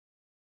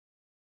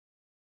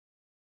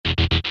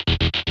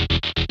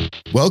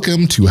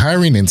Welcome to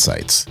Hiring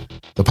Insights,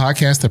 the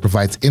podcast that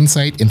provides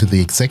insight into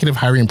the executive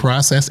hiring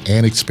process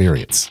and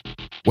experience.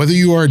 Whether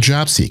you are a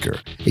job seeker,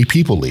 a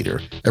people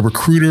leader, a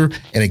recruiter,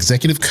 an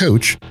executive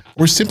coach,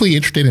 or simply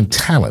interested in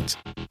talent,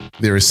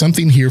 there is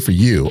something here for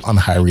you on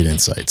Hiring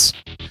Insights.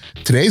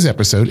 Today's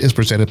episode is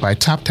presented by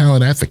Top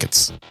Talent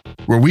Advocates,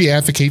 where we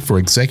advocate for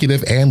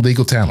executive and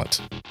legal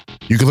talent.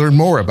 You can learn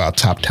more about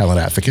Top Talent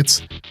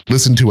Advocates,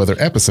 listen to other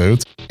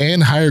episodes,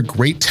 and hire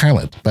great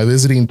talent by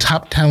visiting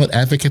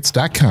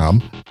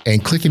toptalentadvocates.com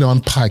and clicking on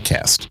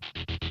podcast.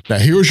 Now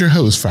here is your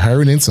host for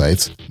Hiring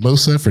Insights,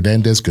 Mosa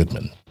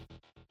Fernandez-Goodman.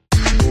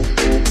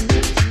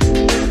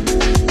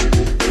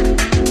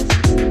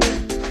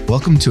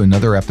 Welcome to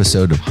another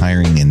episode of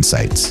Hiring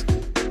Insights.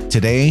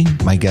 Today,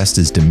 my guest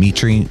is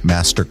Dimitri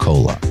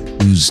Mastrocola,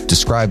 who's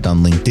described on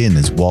LinkedIn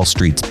as Wall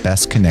Street's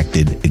best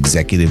connected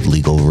executive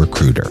legal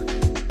recruiter.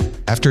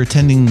 After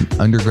attending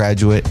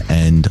undergraduate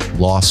and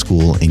law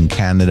school in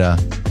Canada,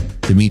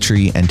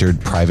 Dimitri entered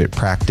private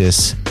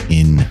practice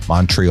in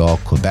Montreal,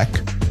 Quebec,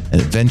 and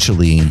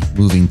eventually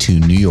moving to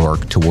New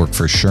York to work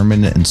for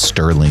Sherman &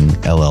 Sterling,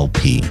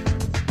 LLP.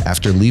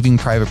 After leaving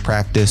private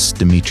practice,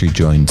 Dimitri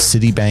joined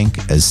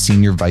Citibank as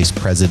Senior Vice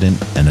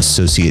President and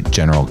Associate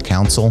General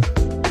Counsel,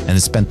 and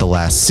has spent the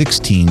last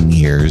 16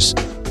 years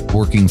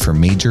working for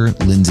Major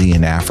Lindsey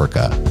in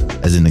Africa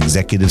as an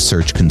executive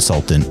search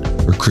consultant,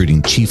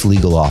 recruiting chief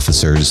legal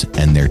officers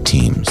and their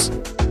teams.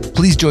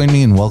 Please join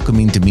me in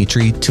welcoming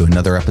Dimitri to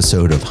another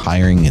episode of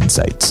Hiring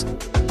Insights.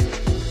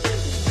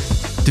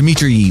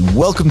 Dimitri,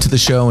 welcome to the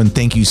show, and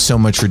thank you so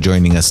much for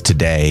joining us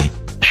today.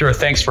 Sure.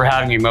 Thanks for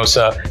having me,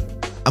 Mosa.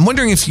 I'm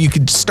wondering if you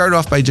could start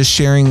off by just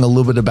sharing a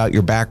little bit about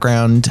your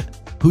background,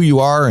 who you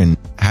are, and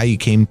how you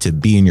came to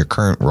be in your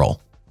current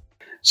role.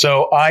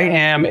 So I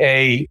am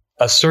a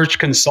search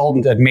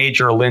consultant at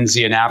Major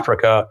Lindsey in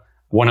Africa,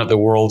 one of the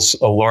world's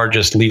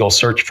largest legal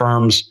search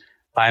firms.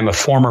 I'm a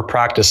former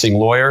practicing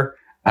lawyer,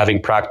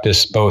 having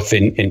practiced both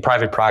in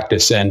private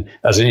practice and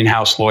as an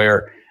in-house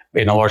lawyer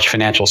in a large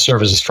financial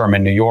services firm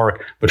in New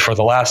York. But for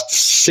the last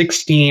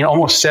 16,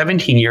 almost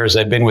 17 years,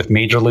 I've been with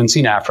Major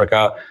Lindsey in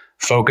Africa,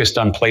 focused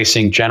on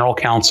placing general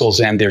counsels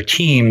and their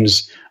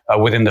teams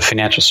within the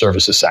financial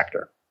services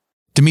sector.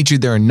 Dimitri,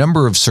 there are a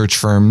number of search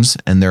firms,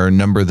 and there are a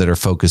number that are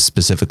focused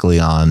specifically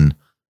on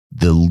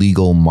the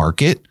legal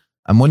market.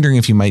 I'm wondering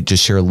if you might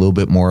just share a little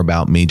bit more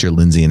about Major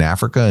Lindsey in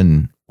Africa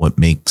and what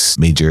makes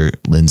Major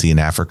Lindsey in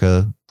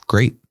Africa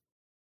great.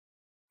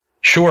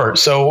 Sure.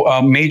 So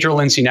Major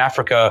Lindsey in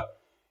Africa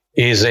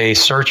is a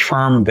search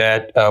firm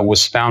that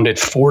was founded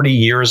 40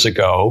 years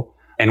ago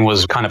and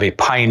was kind of a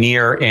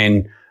pioneer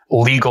in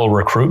legal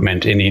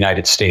recruitment in the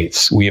United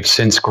States. We have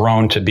since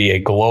grown to be a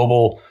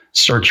global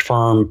search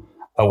firm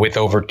with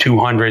over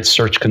 200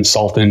 search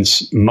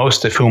consultants,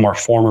 most of whom are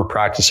former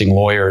practicing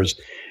lawyers.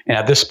 And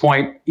at this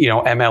point,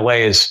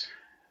 MLA is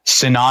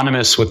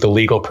synonymous with the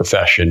legal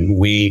profession.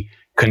 We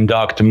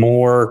conduct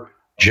more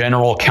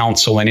general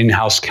counsel and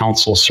in-house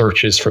counsel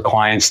searches for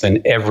clients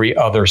than every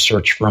other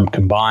search firm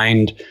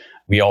combined.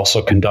 We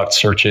also conduct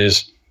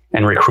searches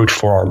and recruit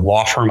for our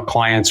law firm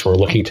clients who are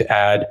looking to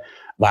add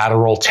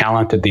lateral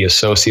talent at the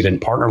associate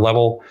and partner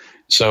level.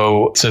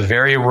 So it's a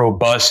very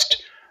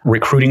robust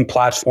recruiting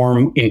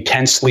platform,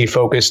 intensely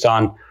focused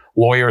on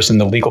lawyers in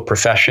the legal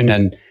profession.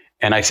 And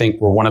I think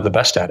we're one of the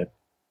best at it.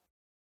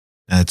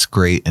 That's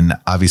great. And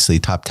obviously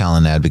Top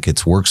Talent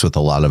Advocates works with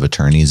a lot of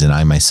attorneys, and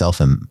I myself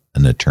am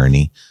an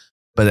attorney.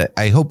 But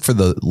I hope for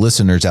the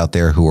listeners out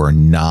there who are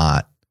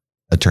not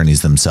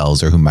attorneys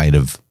themselves, or who might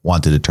have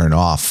wanted to turn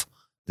off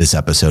this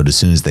episode as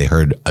soon as they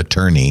heard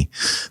attorney,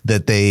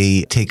 that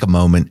they take a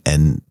moment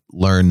and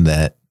learn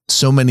that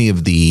so many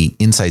of the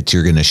insights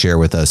you're going to share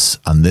with us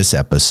on this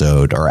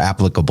episode are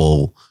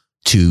applicable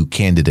to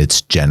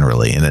candidates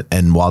generally.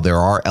 And while there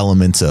are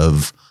elements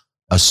of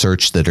a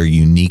search that are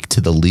unique to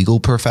the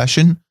legal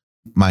profession,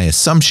 my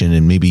assumption,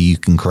 and maybe you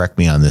can correct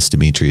me on this,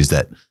 Dimitri, is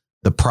that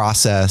the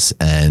process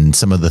and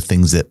some of the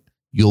things that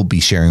you'll be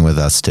sharing with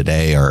us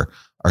today are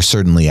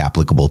certainly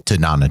applicable to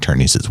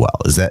non-attorneys as well.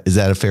 Is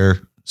that a fair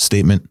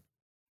statement?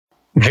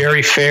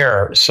 Very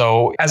fair.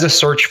 So as a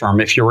search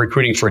firm, if you're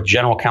recruiting for a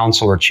general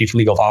counsel or chief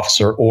legal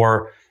officer,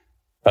 or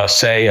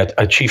say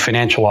a chief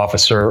financial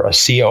officer, a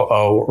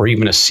COO, or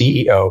even a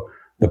CEO,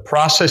 the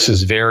process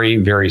is very,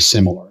 very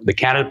similar. The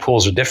candidate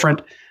pools are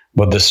different,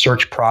 but the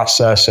search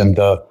process and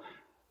the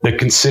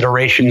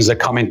considerations that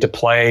come into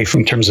play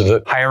in terms of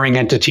the hiring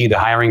entity, the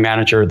hiring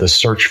manager, the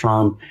search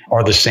firm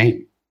are the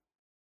same.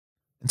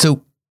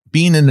 So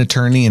being an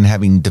attorney and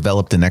having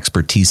developed an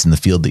expertise in the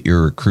field that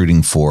you're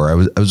recruiting for,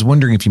 I was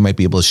wondering if you might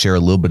be able to share a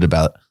little bit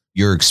about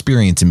your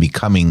experience in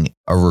becoming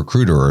a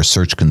recruiter or a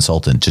search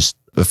consultant. Just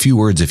a few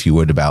words, if you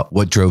would, about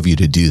what drove you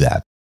to do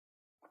that.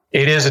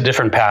 It is a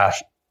different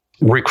path.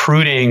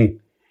 Recruiting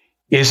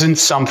isn't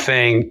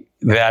something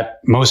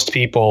that most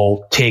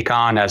people take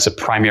on as a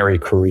primary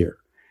career.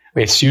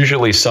 It's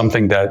usually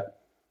something that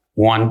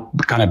one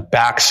kind of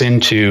backs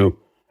into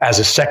as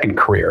a second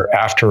career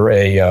after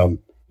a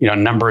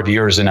number of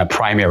years in a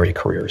primary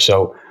career.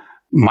 So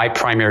my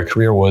primary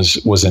career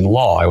was in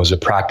law. I was a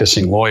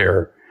practicing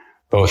lawyer,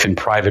 both in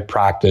private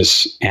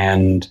practice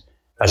and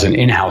as an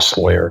in-house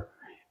lawyer.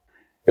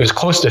 It was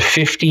close to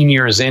 15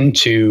 years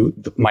into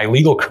my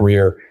legal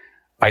career,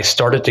 I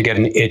started to get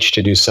an itch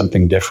to do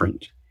something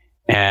different.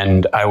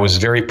 And I was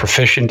very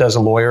proficient as a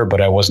lawyer,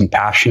 but I wasn't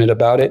passionate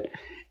about it.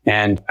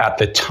 And at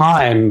the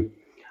time,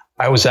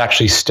 I was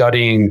actually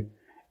studying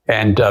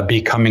and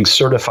becoming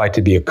certified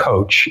to be a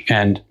coach.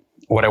 And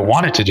what I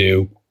wanted to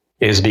do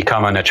is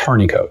become an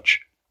attorney coach.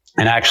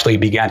 And I actually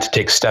began to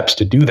take steps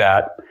to do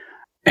that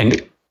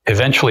and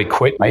eventually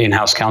quit my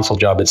in-house counsel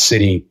job at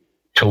Citi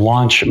to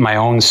launch my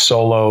own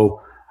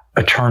solo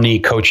attorney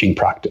coaching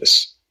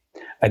practice.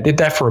 I did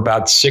that for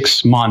about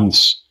 6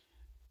 months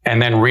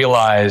and then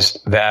realized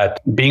that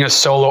being a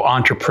solo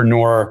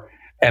entrepreneur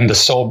and the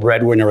sole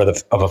breadwinner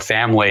of a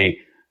family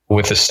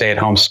with a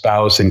stay-at-home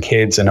spouse and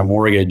kids and a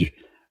mortgage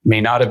may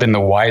not have been the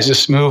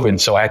wisest move. And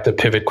so I had to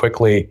pivot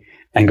quickly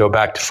and go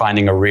back to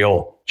finding a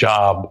real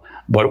job.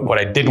 But what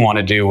I didn't want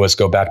to do was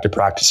go back to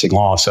practicing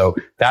law. So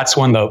that's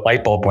when the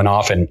light bulb went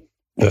off and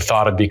the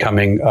thought of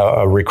becoming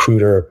a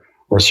recruiter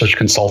or a search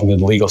consultant in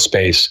the legal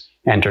space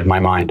entered my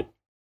mind.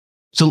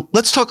 So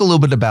let's talk a little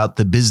bit about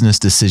the business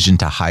decision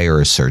to hire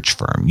a search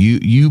firm.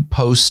 You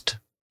post,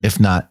 if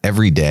not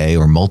every day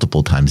or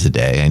multiple times a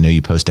day. I know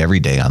you post every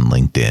day on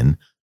LinkedIn,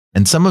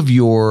 and some of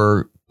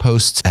your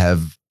posts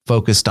have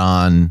focused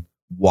on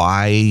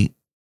why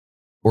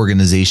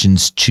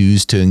organizations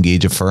choose to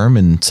engage a firm.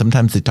 And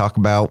sometimes they talk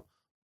about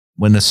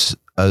when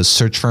a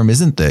search firm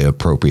isn't the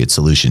appropriate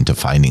solution to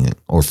finding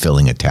or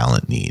filling a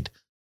talent need.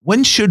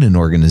 When should an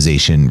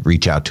organization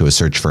reach out to a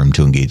search firm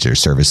to engage their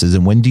services?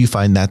 And when do you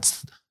find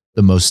that's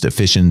the most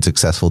efficient,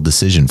 successful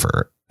decision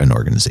for an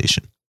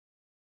organization?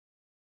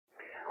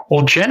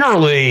 Well,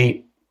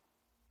 generally,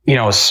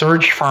 a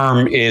search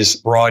firm is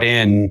brought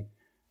in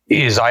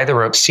is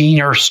either a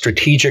senior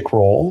strategic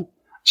role,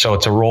 so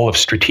it's a role of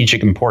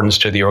strategic importance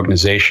to the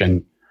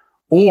organization,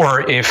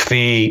 or if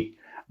the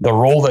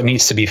role that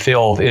needs to be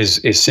filled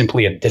is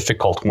simply a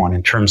difficult one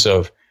in terms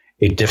of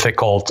a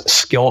difficult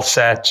skill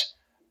set,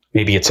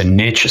 maybe it's a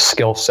niche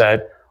skill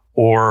set,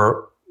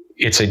 or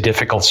it's a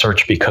difficult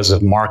search because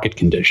of market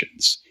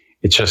conditions.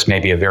 It's just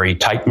maybe a very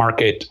tight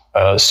market.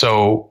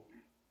 So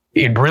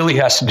it really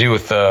has to do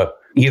with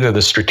either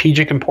the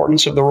strategic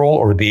importance of the role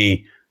or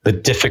the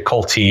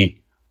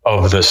difficulty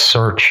of the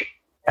search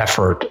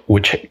effort,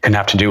 which can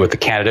have to do with the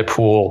candidate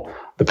pool,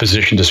 the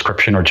position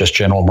description, or just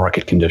general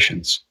market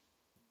conditions.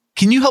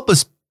 Can you help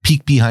us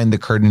peek behind the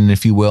curtain,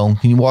 if you will?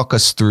 Can you walk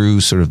us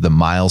through sort of the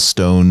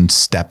milestone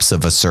steps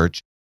of a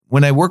search?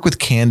 When I work with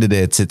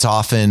candidates, it's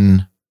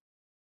often,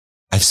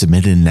 I've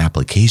submitted an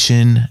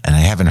application and I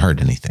haven't heard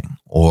anything,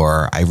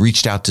 or I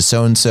reached out to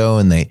so-and-so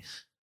and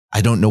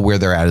I don't know where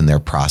they're at in their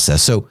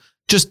process. So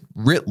just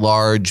writ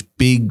large,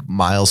 big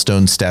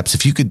milestone steps.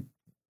 If you could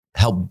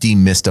help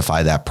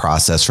demystify that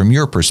process from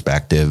your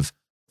perspective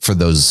for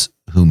those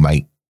who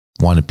might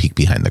want to peek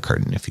behind the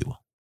curtain, if you will.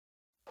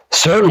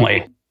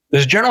 Certainly.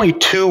 There's generally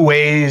two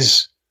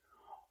ways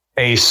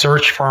a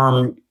search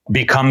firm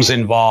becomes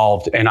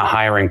involved in a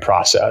hiring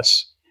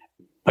process.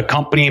 A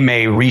company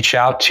may reach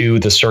out to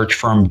the search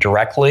firm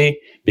directly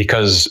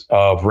because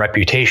of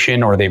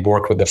reputation, or they've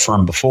worked with the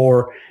firm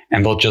before,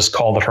 and they'll just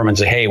call the firm and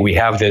say, hey, we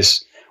have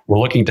this, we're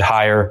looking to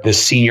hire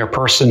this senior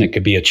person. It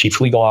could be a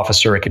chief legal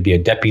officer. It could be a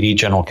deputy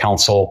general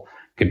counsel.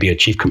 It could be a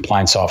chief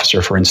compliance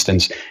officer, for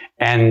instance.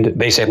 And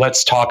they say,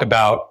 let's talk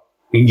about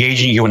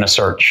engaging you in a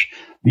search.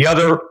 The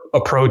other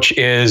approach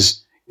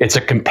is it's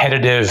a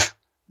competitive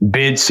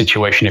bid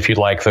situation, if you'd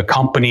like. The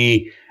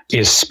company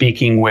is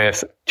speaking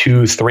with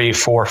 2, 3,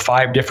 4,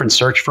 5 different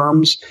search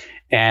firms,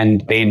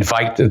 and they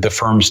invite the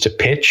firms to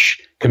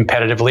pitch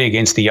competitively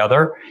against the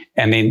other.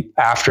 And then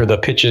after the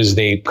pitches,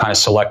 they kind of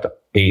select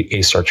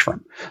a search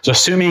firm. So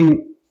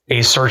assuming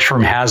a search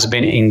firm has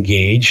been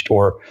engaged,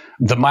 or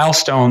the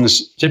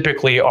milestones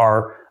typically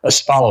are as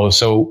follows.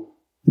 So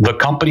the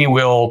company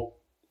will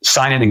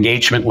sign an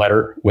engagement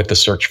letter with the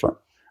search firm,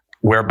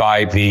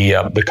 whereby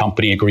the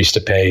company agrees to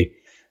pay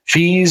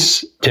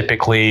fees.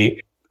 Typically,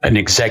 an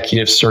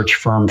executive search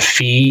firm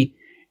fee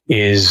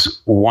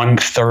is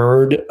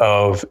 1/3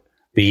 of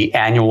the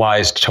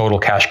annualized total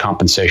cash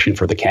compensation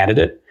for the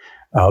candidate.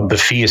 The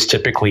fee is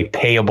typically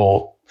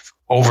payable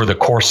over the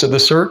course of the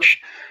search,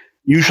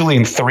 usually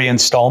in 3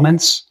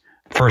 installments.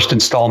 First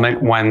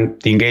installment when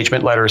the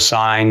engagement letter is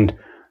signed,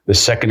 the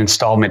second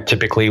installment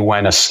typically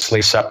when a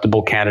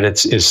acceptable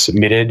candidate is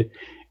submitted,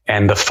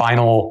 and the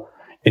final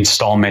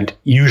installment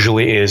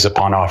usually is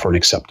upon offer and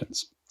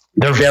acceptance.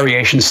 There are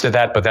variations to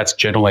that, but that's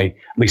generally,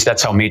 at least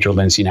that's how Major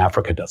Lindsey in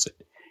Africa does it.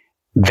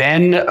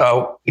 Then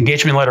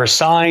engagement letter is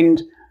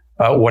signed.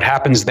 What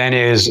happens then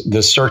is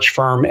the search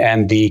firm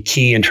and the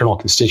key internal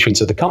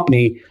constituents of the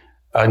company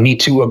need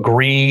to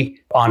agree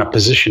on a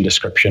position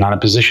description, on a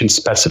position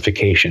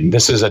specification.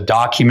 This is a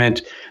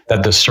document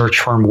that the search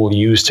firm will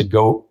use to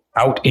go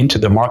out into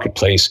the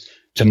marketplace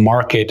to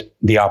market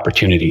the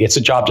opportunity. It's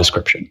a job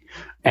description.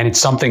 And it's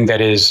something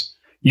that is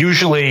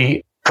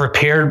usually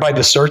prepared by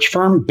the search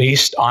firm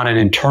based on an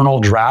internal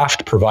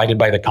draft provided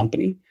by the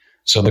company.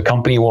 So the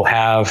company will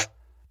have,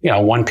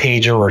 one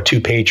pager or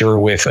two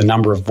pager with a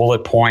number of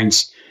bullet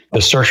points.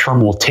 The search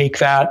firm will take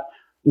that,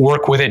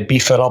 work with it,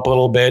 beef it up a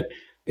little bit.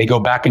 They go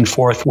back and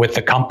forth with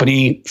the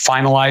company,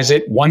 finalize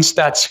it. Once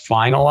that's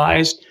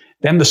finalized,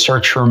 then the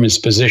search firm is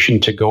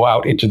positioned to go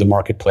out into the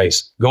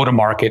marketplace, go to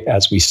market,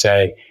 as we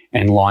say,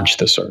 and launch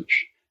the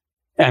search.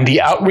 And the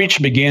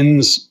outreach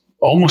begins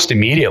almost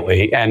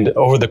immediately. And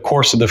over the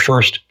course of the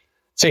first,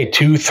 say,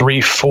 2,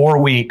 3, 4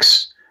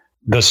 weeks,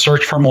 the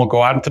search firm will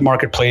go out into the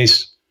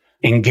marketplace,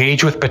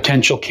 engage with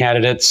potential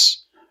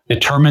candidates,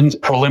 determine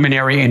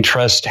preliminary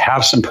interest,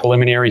 have some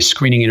preliminary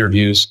screening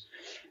interviews.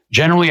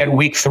 Generally at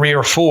week 3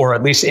 or 4,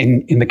 at least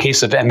in the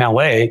case of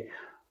MLA,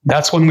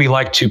 that's when we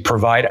like to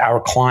provide our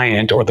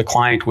client or the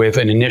client with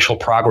an initial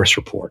progress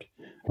report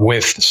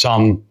with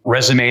some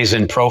resumes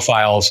and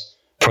profiles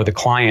for the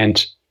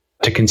client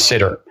to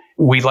consider.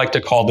 We like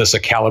to call this a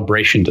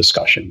calibration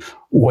discussion.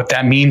 What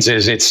that means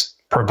is it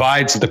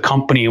provides the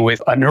company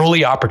with an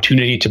early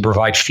opportunity to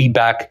provide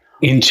feedback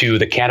into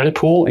the candidate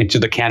pool, into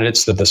the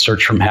candidates that the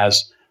search firm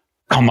has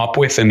come up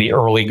with in the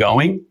early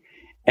going.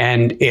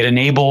 And it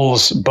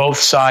enables both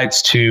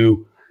sides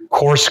to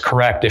course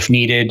correct if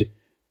needed,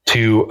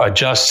 to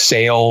adjust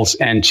sales,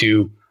 and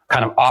to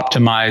kind of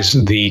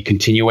optimize the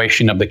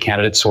continuation of the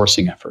candidate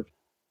sourcing effort.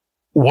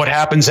 What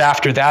happens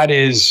after that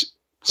is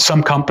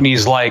some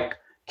companies like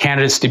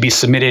candidates to be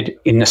submitted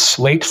in the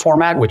slate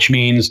format, which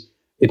means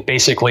it's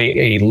basically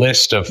a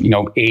list of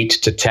 8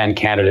 to 10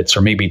 candidates,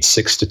 or maybe it's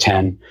 6 to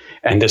 10.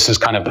 And this is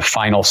kind of the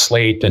final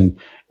slate. And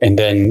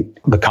then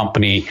the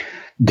company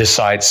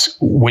decides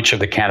which of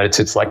the candidates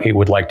it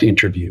would like to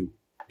interview.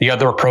 The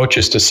other approach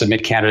is to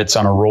submit candidates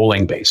on a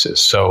rolling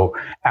basis. So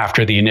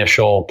after the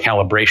initial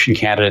calibration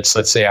candidates,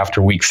 let's say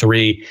after week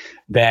 3,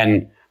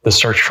 then the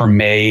search firm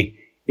may,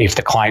 if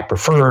the client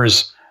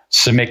prefers,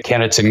 submit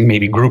candidates in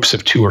maybe groups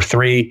of 2 or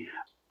 3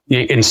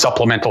 in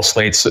supplemental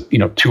slates,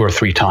 2 or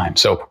 3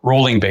 times. So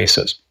rolling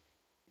basis.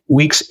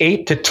 Weeks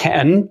 8 to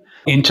 10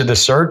 into the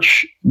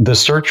search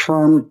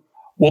firm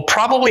will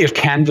probably have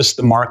canvassed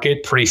the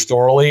market pretty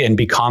thoroughly and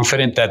be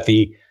confident that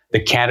the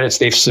candidates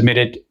they've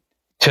submitted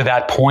to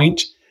that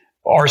point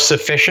are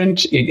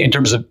sufficient in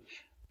terms of,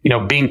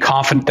 being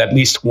confident that at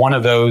least one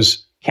of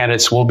those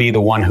candidates will be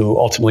the one who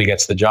ultimately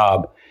gets the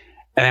job.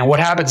 And then what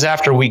happens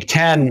after week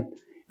 10,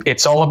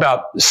 it's all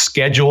about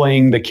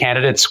scheduling the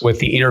candidates with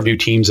the interview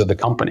teams of the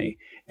company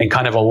and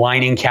kind of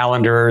aligning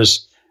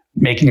calendars,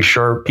 making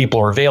sure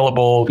people are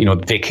available,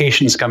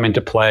 vacations come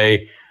into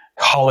play,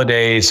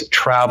 holidays,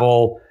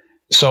 travel.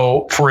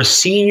 So for a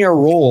senior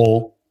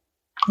role,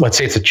 let's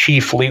say it's a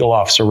chief legal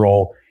officer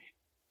role,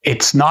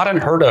 it's not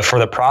unheard of for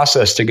the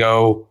process to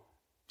go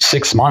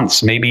 6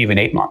 months, maybe even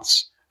 8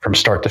 months from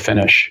start to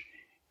finish.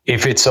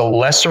 If it's a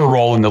lesser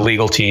role in the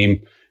legal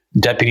team,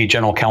 deputy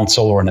general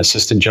counsel or an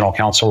assistant general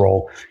counsel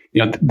role,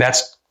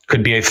 that's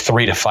could be a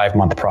 3 to 5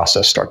 month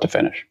process start to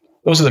finish.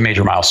 Those are the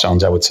major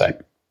milestones, I would say.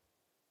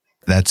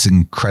 That's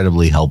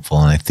incredibly helpful.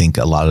 And I think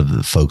a lot of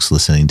the folks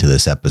listening to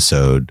this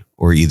episode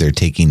or either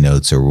taking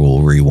notes or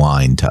will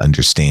rewind to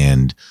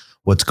understand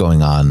what's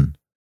going on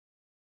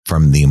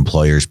from the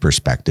employer's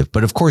perspective.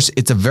 But of course,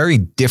 it's a very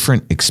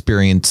different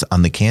experience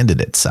on the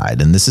candidate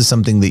side. And this is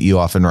something that you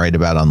often write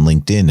about on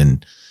LinkedIn.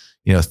 And,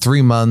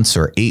 3 months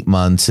or 8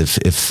 months,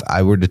 if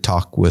I were to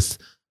talk with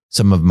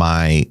some of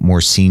my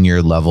more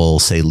senior level,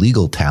 say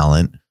legal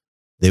talent,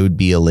 they would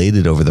be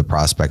elated over the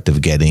prospect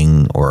of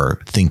getting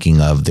or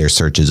thinking of their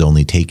searches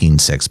only taking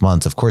 6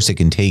 months. Of course, it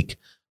can take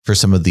for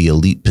some of the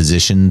elite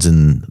positions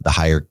and the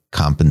higher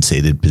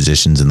compensated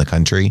positions in the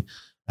country.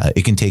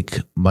 It can take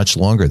much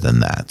longer than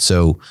that.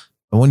 So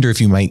I wonder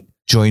if you might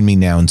join me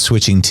now in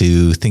switching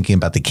to thinking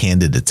about the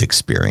candidate's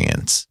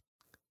experience.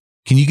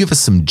 Can you give us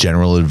some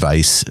general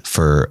advice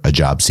for a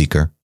job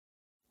seeker?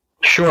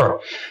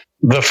 Sure.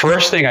 The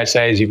first thing I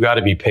say is you've got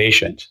to be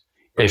patient.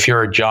 If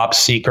you're a job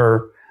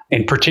seeker,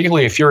 and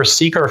particularly if you're a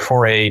seeker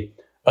for a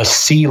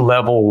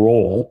C-level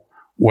role,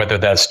 whether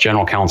that's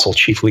general counsel,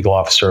 chief legal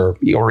officer,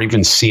 or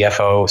even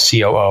CFO,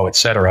 COO, et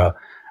cetera,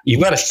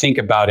 you've got to think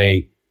about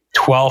a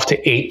 12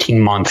 to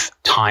 18 month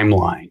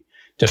timeline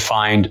to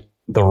find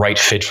the right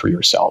fit for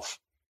yourself.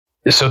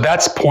 So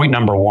that's point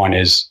number one,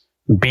 is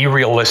be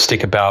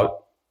realistic about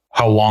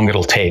how long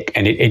it'll take.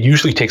 And it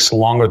usually takes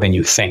longer than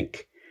you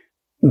think.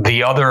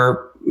 The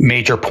other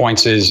major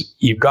points is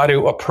you've got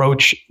to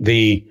approach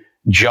the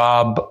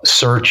job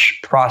search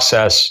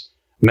process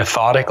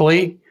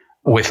methodically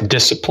with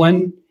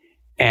discipline,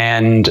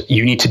 and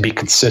you need to be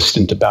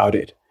consistent about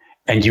it.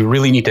 And you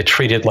really need to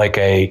treat it like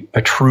a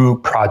true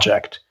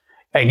project.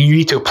 And you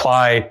need to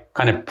apply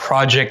kind of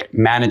project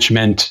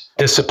management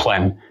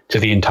discipline to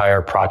the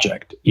entire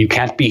project. You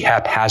can't be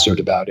haphazard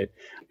about it.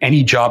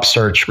 Any job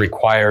search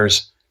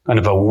requires kind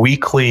of a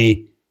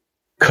weekly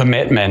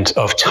commitment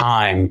of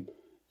time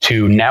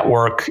to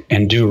network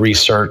and do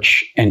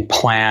research and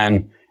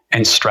plan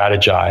and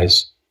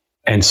strategize.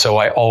 And so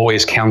I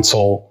always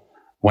counsel,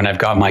 when I've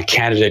got my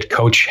candidate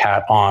coach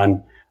hat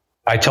on,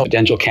 I tell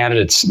potential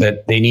candidates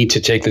that they need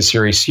to take this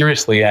very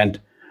seriously. And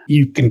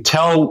you can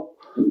tell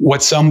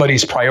what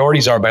somebody's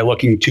priorities are by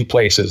looking two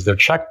places, their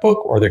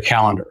checkbook or their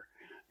calendar.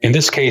 In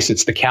this case,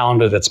 it's the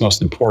calendar that's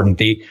most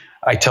important.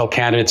 I tell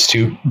candidates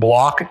to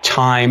block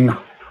time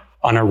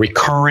on a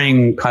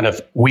recurring kind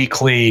of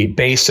weekly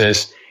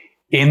basis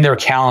in their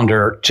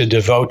calendar to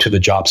devote to the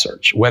job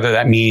search, whether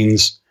that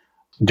means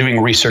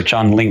doing research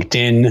on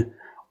LinkedIn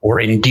or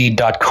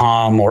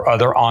Indeed.com or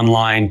other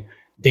online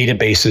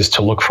databases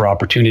to look for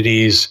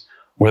opportunities,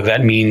 whether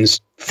that means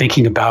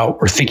thinking about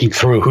or thinking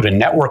through who to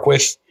network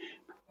with.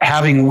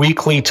 Having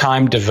weekly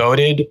time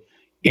devoted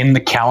in the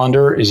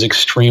calendar is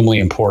extremely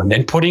important.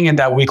 And putting in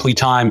that weekly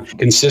time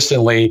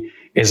consistently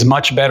is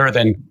much better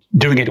than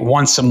doing it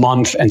once a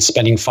month and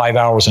spending 5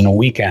 hours on a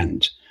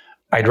weekend.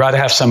 I'd rather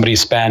have somebody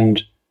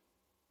spend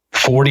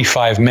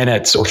 45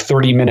 minutes or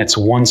 30 minutes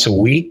once a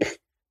week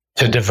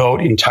to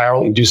devote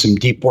entirely and do some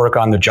deep work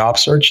on the job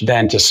search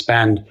than to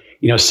spend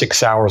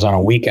 6 hours on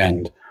a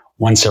weekend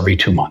once every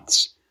 2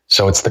 months.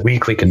 So it's the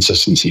weekly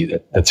consistency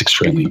that's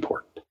extremely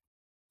important.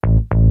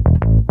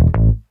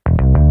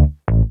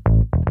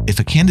 If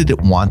a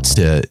candidate wants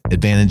to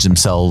advantage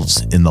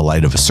themselves in the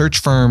light of a search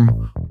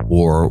firm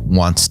or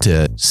wants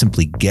to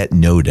simply get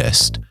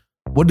noticed,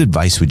 what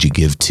advice would you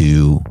give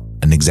to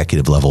an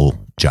executive level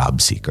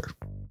job seeker?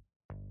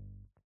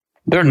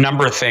 There are a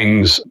number of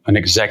things an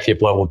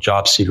executive level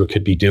job seeker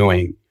could be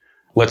doing.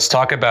 Let's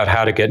talk about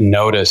how to get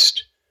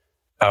noticed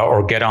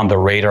or get on the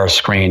radar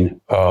screen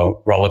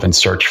of relevant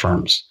search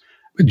firms.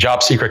 A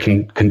job seeker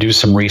can do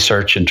some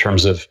research in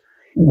terms of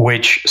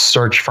which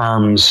search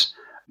firms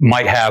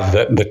might have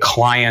the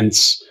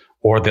clients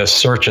or the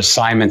search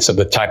assignments of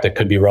the type that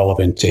could be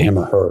relevant to him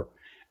or her.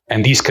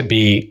 And these could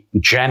be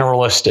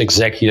generalist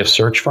executive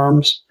search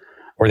firms,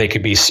 or they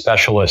could be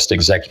specialist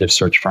executive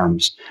search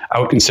firms. I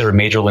would consider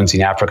Major Lindsey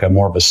in Africa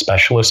more of a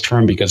specialist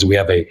firm because we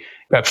have a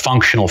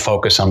functional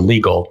focus on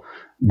legal.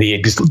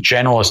 The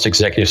generalist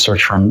executive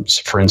search firms,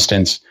 for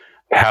instance,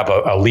 have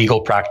a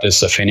legal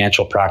practice, a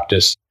financial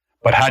practice.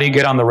 But how do you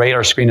get on the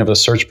radar screen of a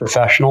search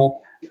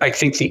professional? I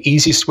think the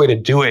easiest way to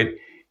do it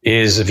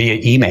is via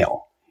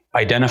email.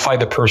 Identify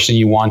the person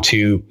you want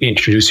to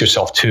introduce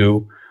yourself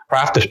to,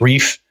 craft a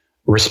brief,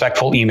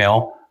 respectful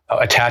email,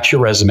 attach your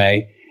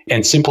resume,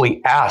 and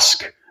simply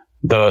ask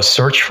the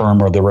search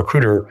firm or the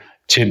recruiter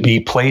to be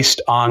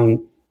placed on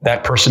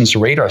that person's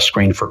radar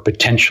screen for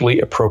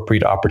potentially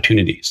appropriate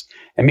opportunities.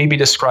 And maybe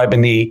describe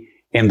in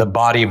the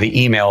body of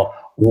the email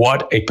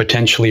what a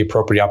potentially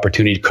appropriate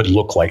opportunity could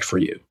look like for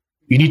you.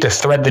 You need to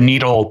thread the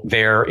needle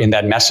there in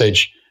that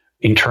message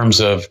in terms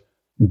of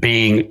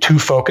being too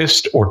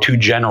focused or too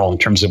general in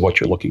terms of what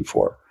you're looking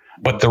for.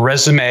 But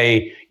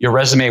your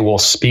resume will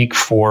speak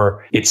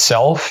for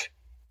itself.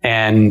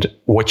 And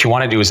what you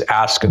want to do is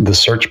ask the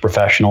search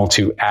professional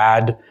to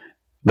add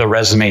the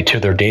resume to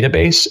their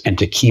database and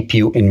to keep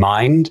you in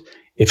mind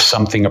if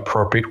something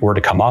appropriate were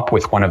to come up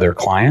with one of their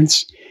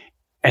clients,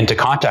 and to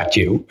contact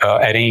you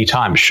at any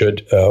time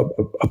should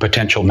a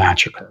potential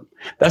match occur.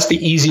 That's the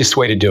easiest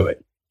way to do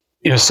it.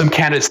 Some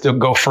candidates still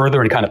go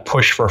further and kind of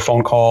push for a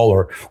phone call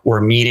or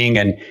a meeting,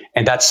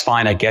 and that's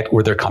fine. I get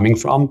where they're coming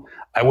from.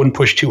 I wouldn't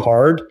push too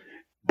hard,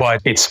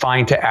 but it's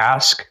fine to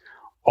ask.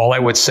 All I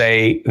would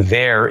say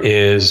there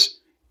is,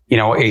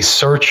 a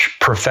search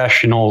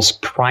professional's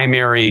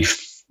primary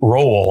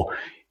role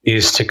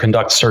is to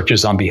conduct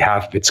searches on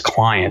behalf of its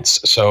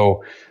clients.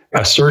 So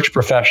a search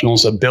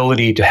professional's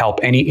ability to help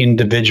any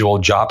individual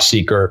job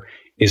seeker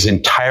is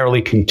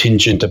entirely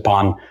contingent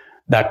upon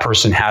that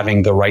person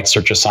having the right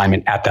search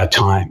assignment at that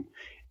time.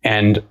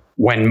 And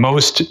when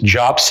most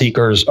job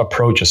seekers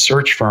approach a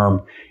search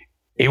firm,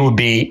 it would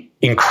be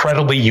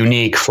incredibly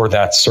unique for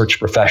that search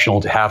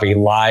professional to have a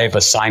live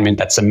assignment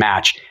that's a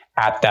match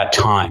at that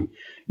time.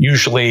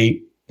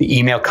 Usually the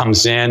email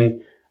comes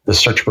in, the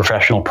search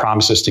professional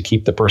promises to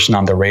keep the person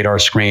on the radar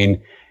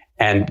screen,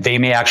 and they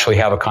may actually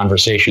have a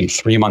conversation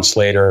 3 months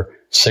later,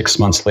 6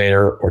 months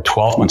later, or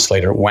 12 months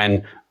later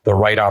when the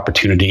right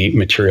opportunity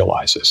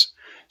materializes.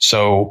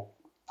 So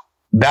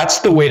that's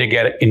the way to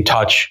get in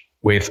touch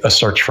with a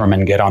search firm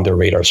and get on their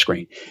radar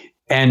screen.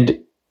 And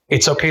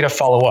it's okay to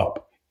follow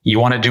up. You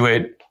want to do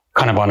it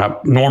kind of on a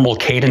normal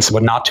cadence,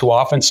 but not too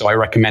often. So I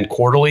recommend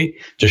quarterly.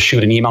 Just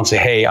shoot an email and say,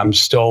 hey, I'm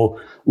still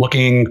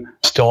looking,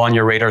 still on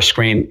your radar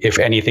screen. If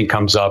anything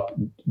comes up,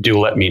 do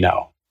let me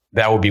know.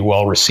 That would be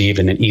well received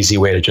and an easy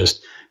way to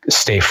just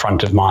stay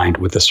front of mind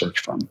with the search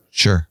firm.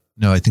 Sure.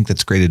 No, I think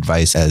that's great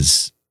advice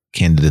as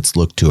candidates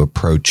look to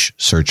approach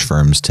search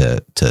firms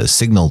to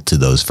signal to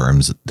those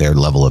firms their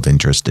level of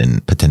interest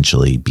in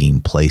potentially being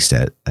placed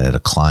at a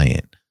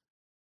client.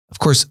 Of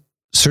course,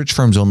 search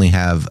firms only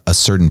have a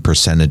certain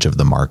percentage of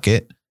the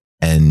market.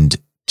 And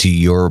to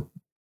your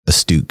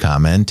astute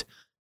comment,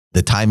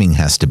 the timing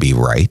has to be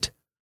right.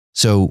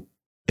 So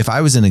if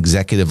I was an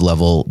executive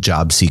level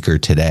job seeker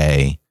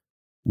today,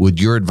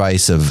 would your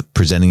advice of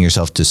presenting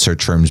yourself to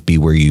search firms be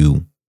where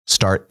you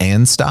start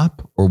and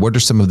stop? Or what are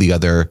some of the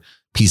other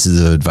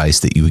pieces of advice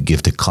that you would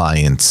give to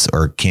clients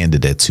or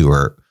candidates who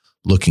are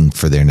looking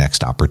for their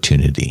next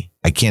opportunity?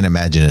 I can't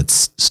imagine it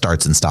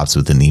starts and stops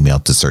with an email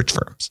to search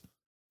firms.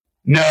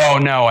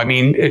 No. I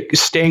mean,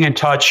 staying in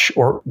touch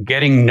or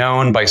getting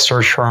known by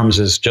search firms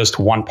is just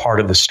one part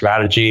of the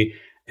strategy,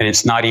 and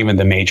it's not even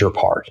the major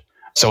part.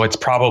 So it's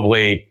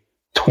probably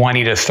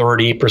 20 to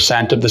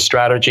 30% of the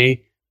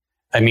strategy.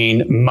 I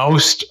mean,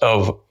 most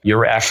of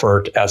your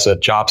effort as a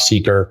job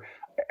seeker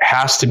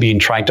has to be in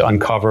trying to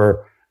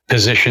uncover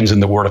positions in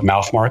the word of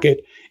mouth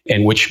market,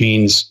 and which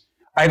means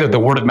either the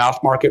word of mouth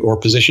market or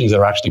positions that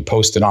are actually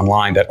posted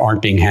online that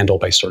aren't being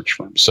handled by search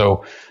firms.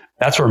 So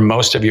that's where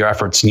most of your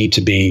efforts need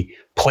to be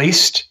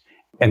placed.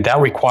 And that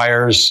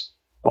requires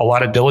a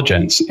lot of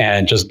diligence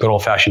and just good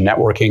old fashioned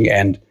networking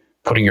and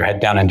putting your head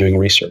down and doing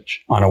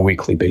research on a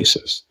weekly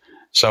basis.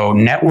 So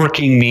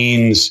networking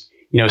means,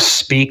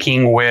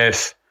 speaking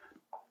with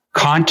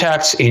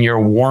contacts in your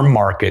warm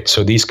market.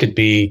 So these could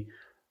be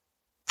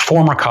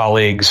former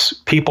colleagues,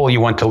 people you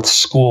went to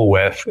school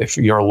with. If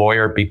you're a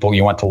lawyer, people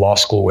you went to law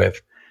school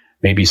with,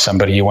 maybe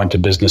somebody you went to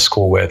business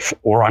school with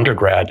or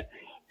undergrad,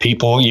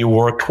 people you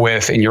worked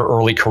with in your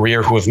early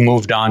career who have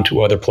moved on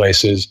to other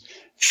places.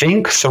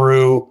 Think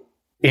through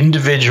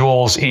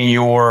individuals in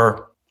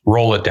your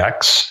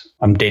Rolodex.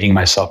 I'm dating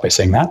myself by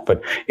saying that,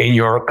 but in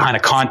your kind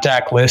of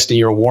contact list, in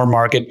your warm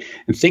market,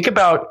 and think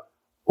about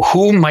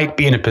who might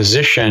be in a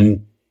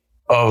position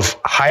of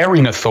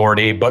hiring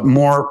authority, but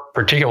more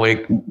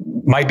particularly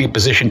might be a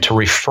position to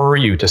refer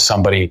you to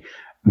somebody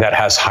that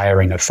has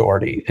hiring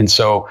authority. And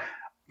so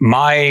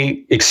my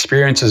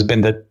experience has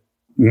been that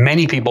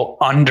many people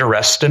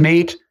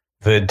underestimate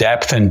the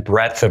depth and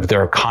breadth of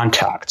their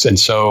contacts. And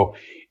so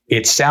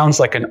it sounds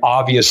like an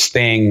obvious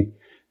thing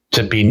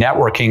to be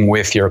networking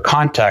with your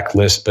contact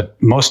list, but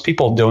most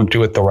people don't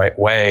do it the right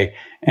way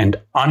and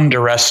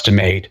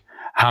underestimate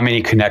how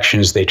many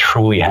connections they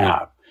truly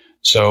have.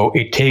 So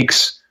it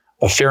takes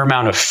a fair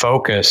amount of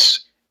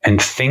focus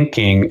and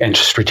thinking and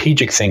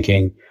strategic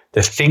thinking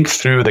to think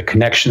through the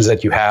connections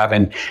that you have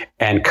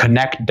and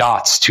connect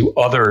dots to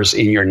others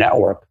in your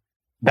network.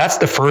 That's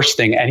the first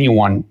thing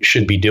anyone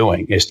should be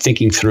doing, is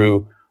thinking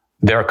through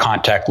their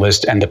contact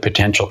list and the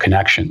potential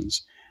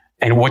connections.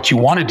 And what you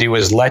want to do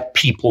is let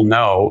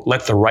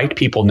the right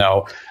people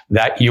know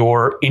that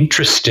you're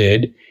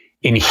interested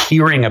in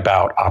hearing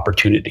about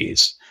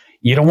opportunities.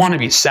 You don't want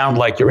to sound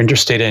like you're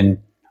interested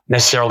in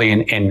necessarily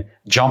in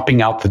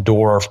jumping out the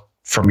door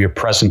from your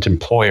present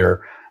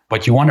employer,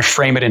 but you want to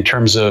frame it in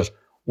terms of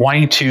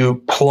wanting to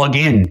plug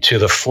in to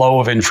the flow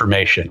of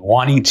information,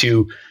 wanting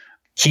to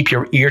keep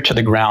your ear to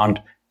the ground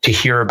to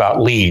hear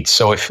about leads.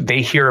 So if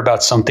they hear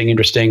about something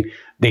interesting,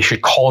 they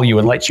should call you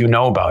and let you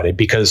know about it,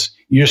 because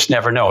you just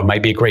never know. It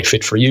might be a great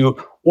fit for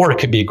you, or it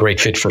could be a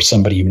great fit for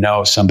somebody you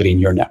know, somebody in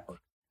your network.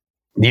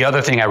 The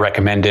other thing I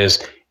recommend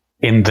is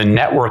in the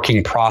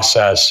networking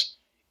process,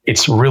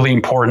 it's really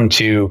important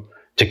to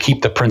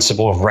keep the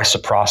principle of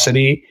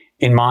reciprocity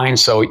in mind.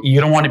 So you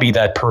don't want to be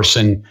that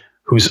person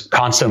who's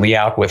constantly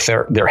out with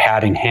their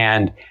hat in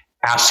hand,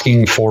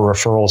 asking for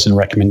referrals and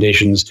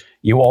recommendations.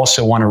 You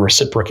also want to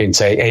reciprocate and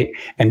say, hey,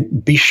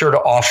 and be sure to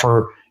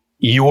offer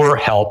your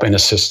help and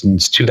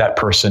assistance to that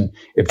person.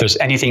 If there's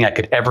anything I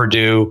could ever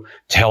do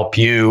to help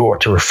you or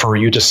to refer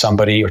you to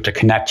somebody or to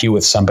connect you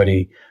with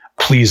somebody,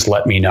 please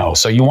let me know.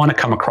 So you want to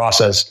come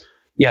across as,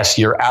 yes,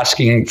 you're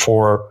asking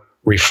for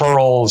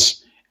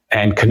referrals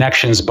and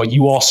connections, but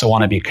you also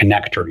want to be a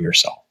connector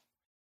yourself.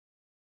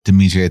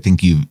 Dimitri, I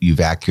think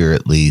you've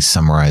accurately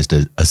summarized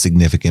a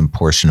significant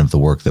portion of the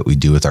work that we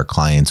do with our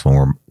clients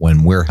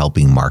when we're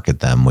helping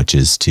market them, which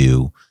is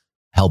to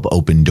help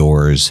open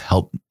doors,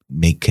 help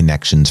make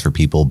connections for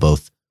people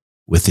both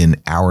within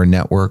our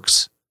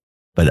networks,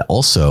 but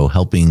also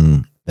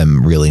helping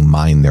them really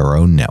mine their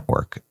own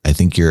network. I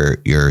think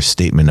your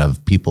statement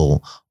of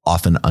people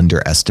often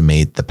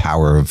underestimate the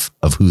power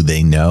of who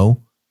they know,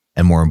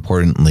 and more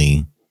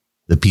importantly,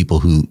 the people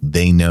who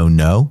they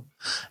know.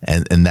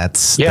 And that's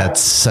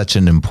such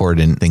an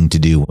important thing to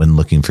do when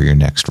looking for your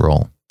next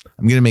role.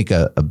 I'm going to make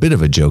a bit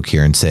of a joke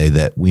here and say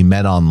that we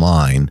met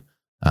online,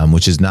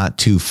 which is not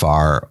too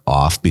far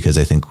off, because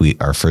I think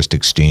our first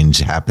exchange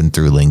happened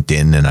through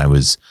LinkedIn, and I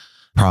was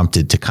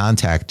prompted to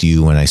contact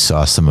you when I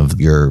saw some of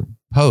your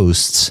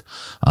posts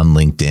on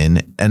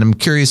LinkedIn. And I'm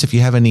curious if you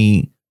have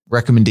any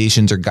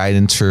recommendations or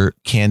guidance for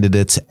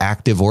candidates,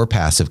 active or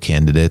passive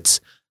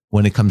candidates,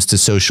 when it comes to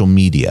social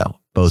media,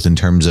 both in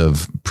terms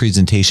of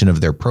presentation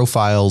of their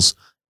profiles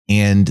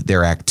and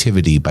their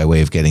activity by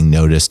way of getting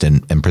noticed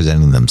and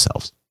presenting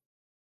themselves.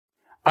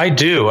 I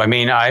do. I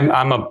mean, I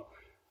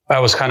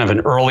was kind of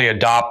an early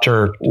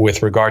adopter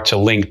with regard to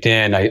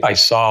LinkedIn. I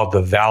saw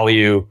the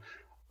value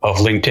of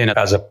LinkedIn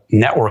as a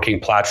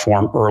networking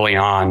platform early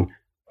on.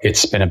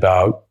 It's been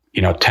about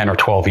 10 or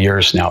 12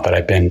 years now that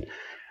I've been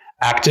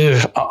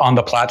active on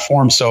the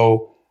platform.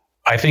 So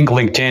I think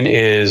LinkedIn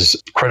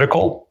is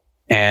critical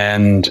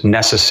and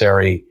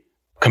necessary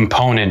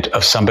component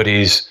of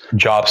somebody's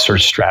job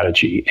search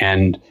strategy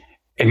and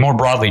more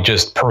broadly,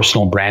 just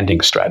personal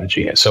branding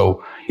strategy.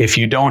 So if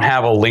you don't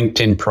have a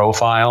LinkedIn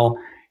profile,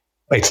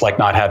 it's like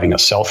not having a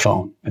cell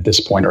phone at this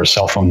point or a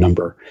cell phone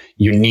number.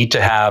 You need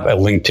to have a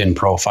LinkedIn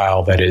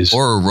profile that is...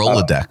 Or a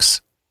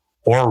Rolodex.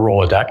 Or a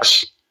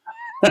Rolodex.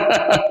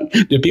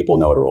 Do people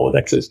know what a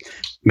Rolodex is?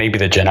 Maybe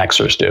the Gen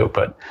Xers do,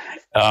 but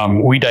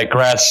we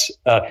digress.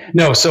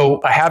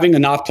 So having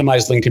an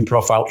optimized LinkedIn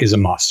profile is a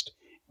must,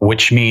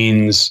 which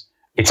means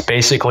it's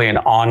basically an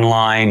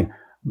online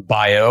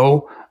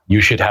bio.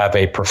 You should have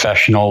a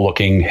professional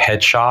looking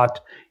headshot.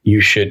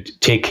 You should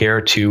take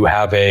care to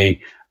have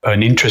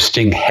an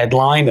interesting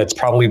headline. That's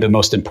probably the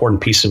most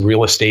important piece of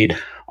real estate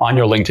on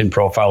your LinkedIn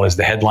profile is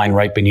the headline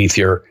right beneath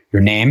your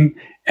name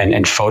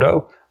and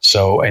photo.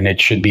 So, and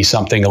it should be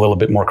something a little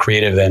bit more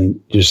creative than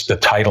just the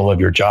title of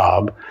your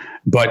job.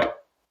 But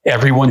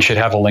everyone should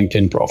have a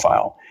LinkedIn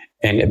profile.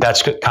 And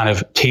that's kind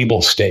of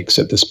table stakes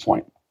at this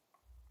point.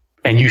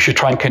 And you should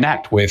try and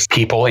connect with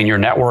people in your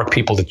network,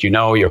 people that you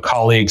know, your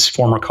colleagues,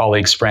 former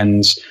colleagues,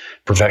 friends,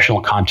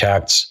 professional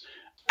contacts,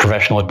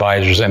 professional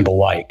advisors, and the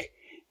like.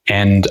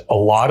 And a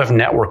lot of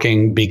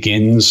networking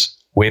begins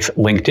with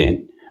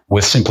LinkedIn,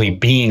 with simply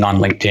being on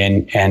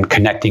LinkedIn and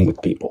connecting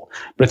with people.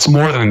 But it's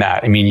more than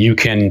that. I mean, you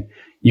can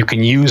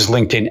use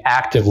LinkedIn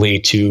actively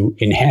to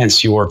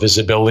enhance your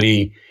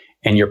visibility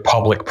and your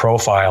public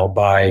profile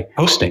by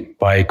posting,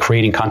 by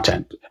creating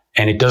content.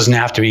 And it doesn't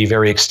have to be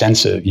very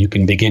extensive. You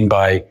can begin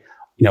by,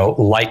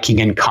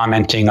 liking and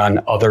commenting on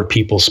other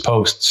people's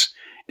posts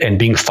and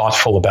being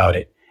thoughtful about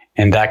it.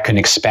 And that can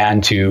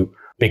expand to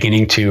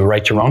beginning to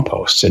write your own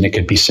posts. And it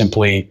could be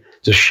simply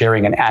just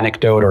sharing an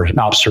anecdote or an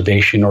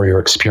observation or your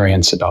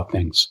experience about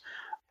things.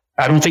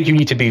 I don't think you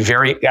need to be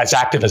as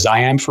active as I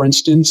am, for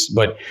instance,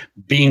 but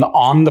being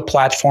on the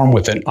platform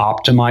with an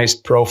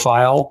optimized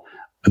profile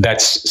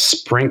that's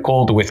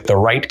sprinkled with the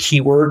right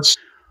keywords.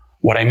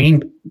 What I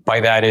mean by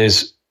that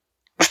is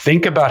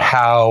think about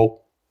how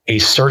a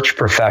search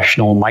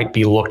professional might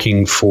be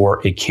looking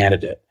for a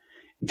candidate.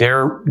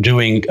 They're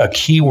doing a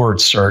keyword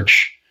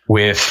search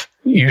with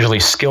usually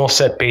skill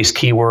set based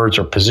keywords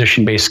or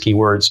position based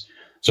keywords.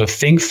 So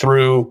think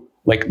through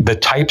like the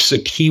types of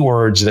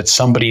keywords that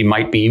somebody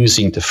might be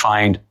using to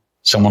find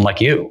someone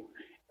like you,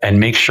 and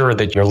make sure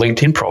that your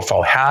LinkedIn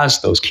profile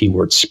has those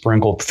keywords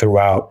sprinkled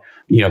throughout,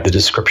 the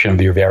description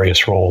of your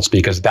various roles,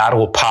 because that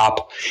will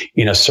pop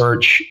in a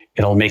search.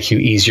 It'll make you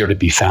easier to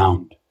be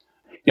found.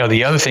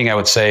 The other thing I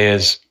would say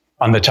is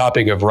on the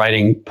topic of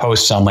writing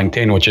posts on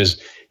LinkedIn, which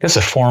is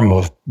a form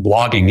of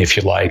blogging, if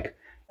you like.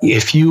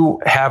 If you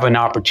have an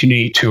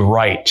opportunity to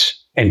write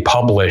and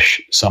publish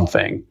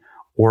something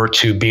or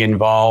to be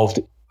involved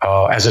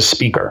as a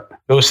speaker,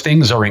 those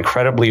things are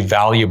incredibly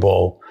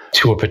valuable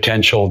to a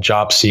potential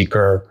job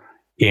seeker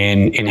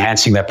in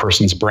enhancing that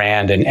person's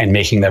brand and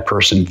making that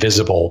person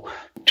visible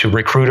to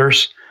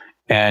recruiters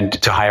and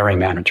to hiring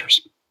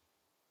managers.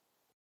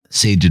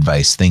 Sage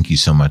advice. Thank you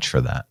so much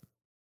for that.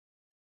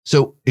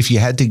 So if you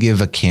had to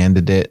give a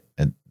candidate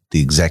at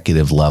the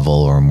executive level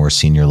or a more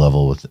senior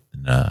level within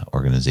an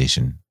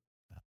organization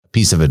a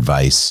piece of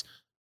advice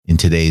in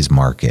today's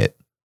market,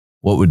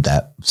 what would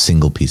that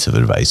single piece of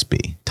advice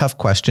be? Tough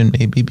question,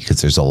 maybe,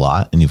 because there's a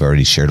lot and you've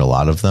already shared a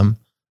lot of them.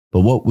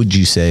 But what would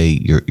you say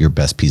your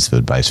best piece of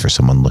advice for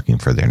someone looking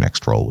for their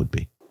next role would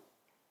be?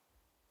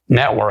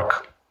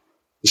 Network.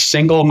 The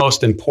single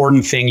most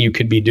important thing you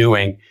could be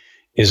doing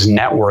is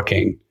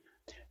networking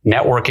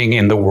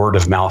in the word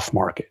of mouth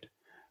market,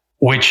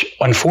 which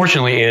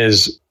unfortunately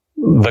is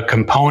the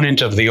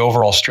component of the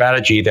overall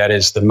strategy that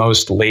is the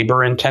most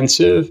labor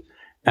intensive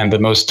and the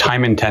most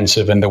time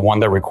intensive and the one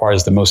that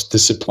requires the most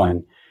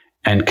discipline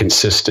and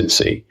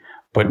consistency.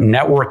 But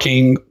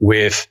networking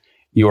with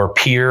your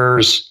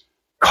peers,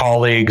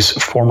 colleagues,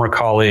 former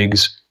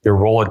colleagues, your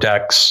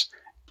Rolodex,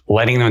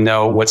 letting them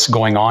know what's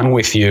going on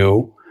with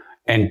you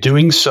and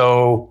doing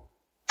so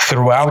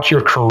throughout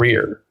your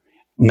career,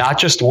 not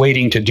just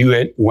waiting to do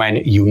it when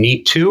you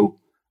need to.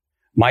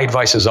 My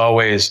advice is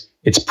always,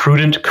 it's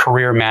prudent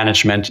career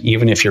management,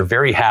 even if you're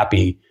very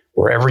happy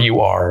wherever you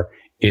are,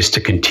 is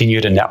to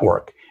continue to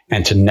network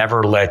and to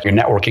never let your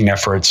networking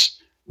efforts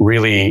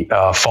really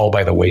fall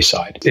by the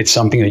wayside. It's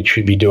something that you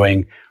should be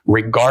doing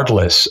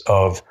regardless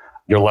of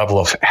your level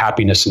of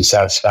happiness and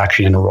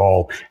satisfaction in a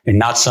role, and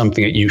not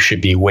something that you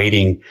should be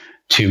waiting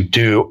to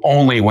do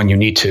only when you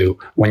need to,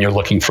 when you're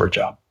looking for a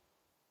job.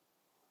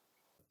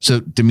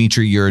 So,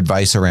 Dimitri, your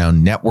advice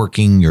around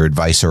networking, your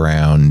advice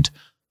around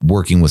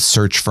working with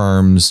search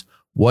firms,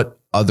 what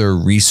other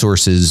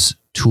resources,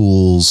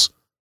 tools,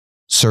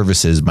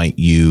 services might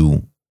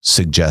you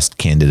suggest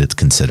candidates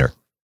consider?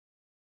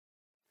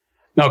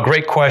 No,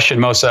 great question,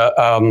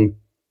 Mosa.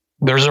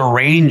 There's a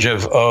range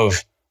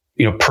of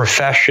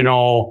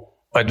professional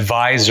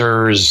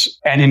advisors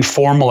and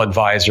informal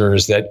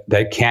advisors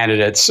that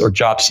candidates or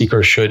job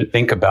seekers should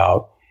think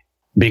about.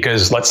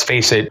 Because let's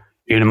face it,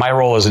 in my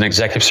role as an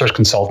executive search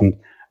consultant,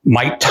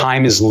 my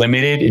time is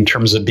limited in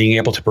terms of being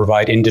able to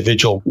provide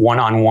individual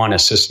one-on-one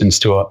assistance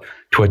to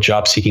a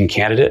job-seeking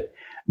candidate.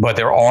 But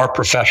there are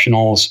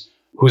professionals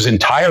whose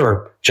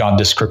entire job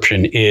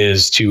description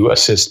is to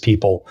assist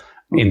people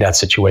in that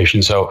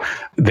situation. So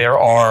there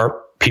are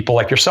people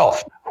like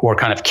yourself who are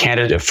kind of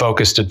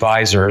candidate-focused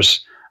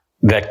advisors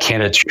that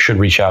candidates should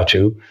reach out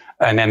to.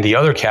 And then the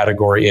other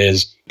category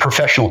is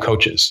professional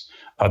coaches.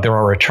 There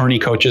are attorney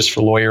coaches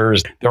for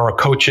lawyers. There are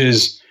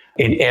coaches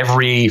in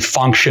every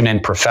function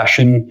and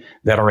profession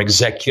that are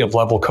executive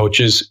level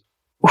coaches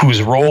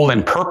whose role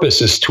and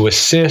purpose is to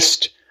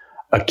assist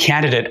a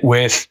candidate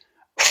with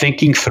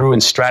thinking through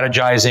and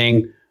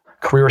strategizing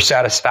career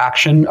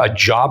satisfaction, a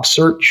job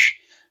search.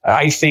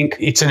 I think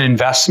it's an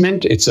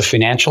investment. It's a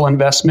financial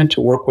investment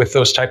to work with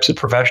those types of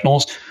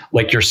professionals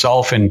like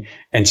yourself and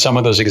some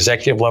of those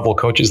executive level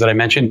coaches that I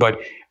mentioned. But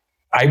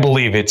I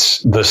believe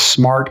it's the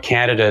smart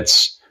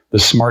candidates, the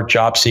smart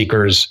job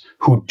seekers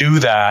who do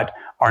that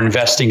are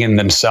investing in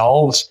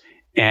themselves.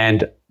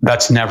 And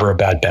that's never a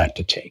bad bet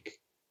to take.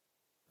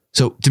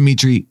 So,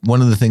 Dimitri,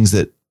 one of the things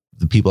that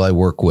the people I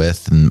work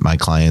with and my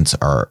clients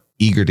are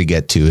eager to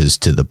get to is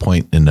to the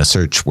point in a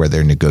search where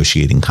they're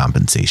negotiating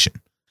compensation.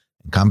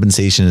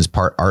 Compensation is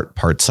part art,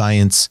 part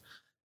science,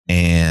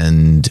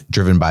 and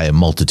driven by a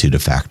multitude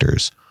of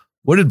factors.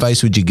 What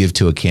advice would you give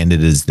to a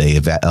candidate as they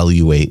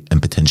evaluate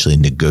and potentially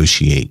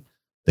negotiate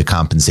the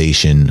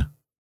compensation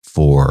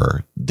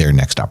for their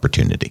next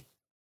opportunity?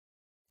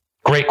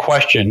 Great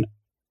question.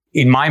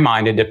 In my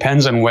mind, it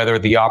depends on whether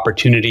the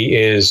opportunity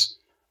is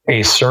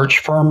a search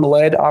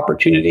firm-led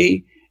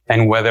opportunity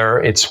and whether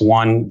it's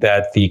one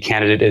that the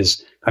candidate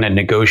is kind of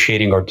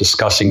negotiating or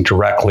discussing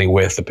directly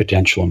with the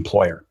potential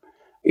employer.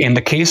 In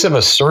the case of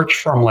a search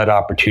firm-led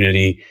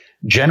opportunity,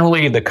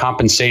 generally the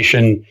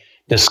compensation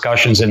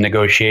discussions and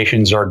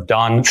negotiations are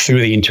done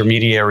through the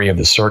intermediary of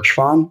the search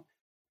firm.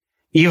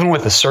 Even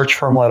with the search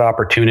firm-led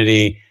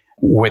opportunity,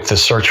 with the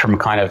search firm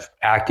kind of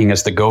acting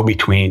as the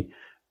go-between,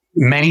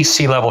 many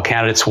C-level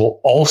candidates will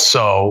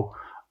also,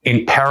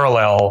 in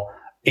parallel,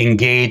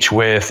 engage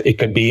with, it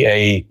could be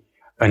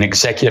an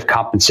executive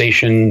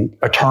compensation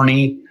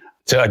attorney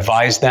to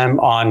advise them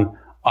on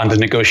the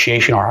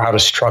negotiation or how to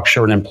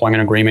structure an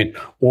employment agreement,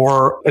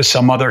 or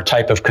some other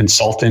type of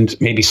consultant,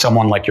 maybe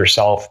someone like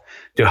yourself,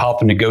 to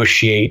help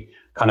negotiate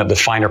kind of the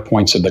finer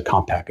points of the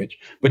comp package.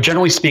 But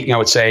generally speaking, I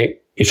would say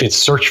if it's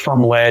search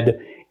firm led,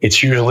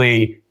 it's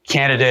usually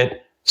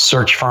candidate,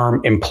 search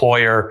firm,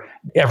 employer.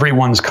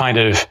 Everyone's kind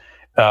of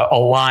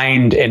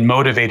aligned and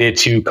motivated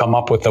to come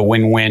up with a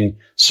win-win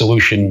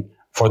solution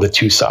for the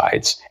two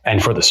sides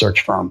and for the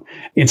search firm.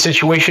 In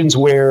situations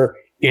where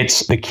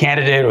it's the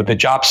candidate or the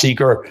job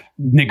seeker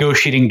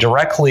negotiating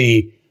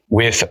directly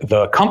with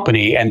the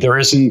company, and there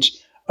isn't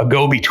a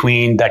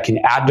go-between that can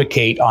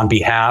advocate on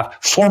behalf,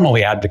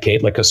 formally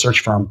advocate like a search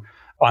firm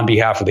on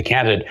behalf of the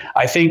candidate.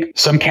 I think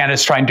some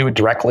candidates try and do it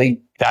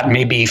directly. That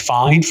may be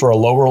fine for a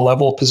lower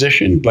level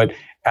position, but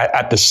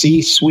at the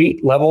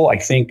C-suite level, I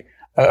think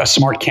a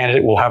smart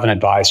candidate will have an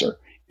advisor.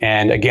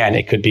 And again,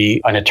 it could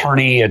be an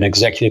attorney, an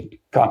executive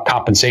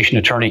compensation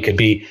attorney, it could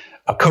be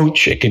a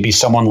coach, it could be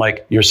someone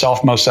like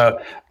yourself,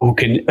 Mosa, who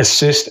can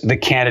assist the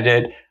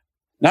candidate,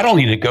 not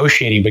only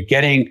negotiating, but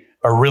getting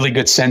a really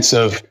good sense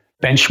of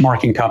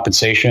benchmarking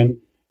compensation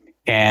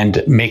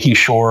and making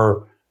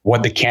sure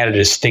what the candidate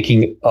is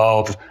thinking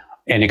of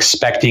and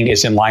expecting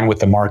is in line with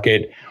the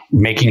market,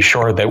 making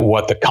sure that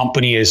what the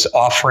company is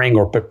offering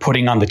or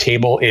putting on the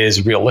table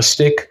is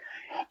realistic.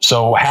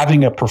 So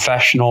having a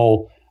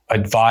professional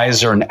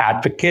advisor and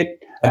advocate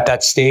at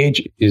that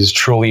stage is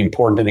truly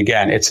important. And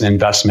again, it's an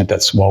investment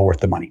that's well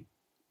worth the money.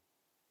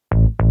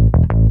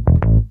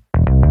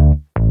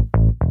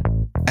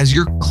 As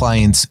your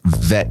clients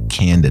vet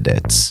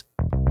candidates,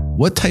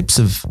 what types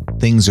of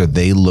things are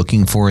they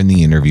looking for in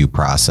the interview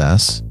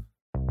process?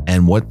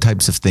 And what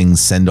types of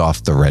things send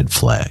off the red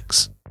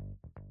flags?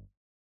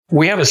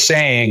 We have a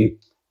saying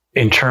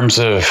in terms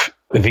of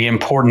the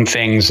important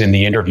things in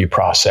the interview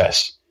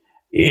process.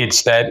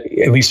 It's that,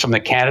 at least from the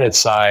candidate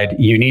side,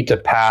 you need to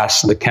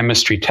pass the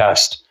chemistry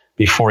test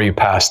before you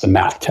pass the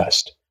math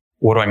test.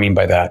 What do I mean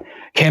by that?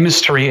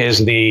 Chemistry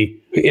is the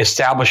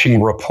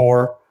establishing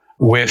rapport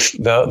with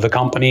the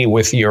company,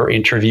 with your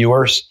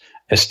interviewers,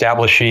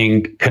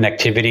 establishing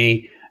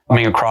connectivity,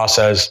 coming across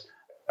as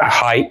a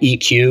high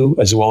EQ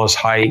as well as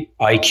high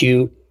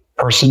IQ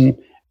person,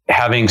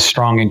 having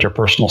strong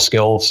interpersonal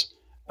skills,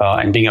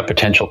 and being a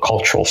potential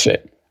cultural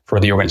fit for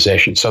the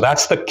organization. So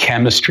that's the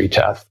chemistry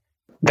test.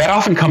 That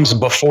often comes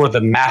before the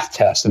math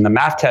test. And the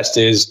math test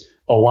is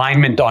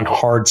alignment on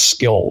hard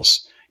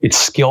skills. It's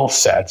skill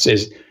sets,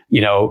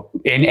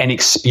 and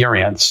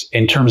experience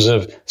in terms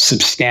of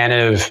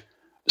substantive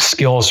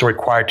skills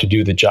required to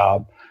do the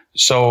job.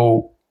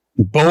 So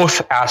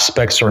both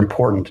aspects are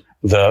important.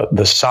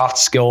 The soft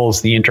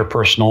skills, the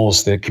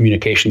interpersonals, the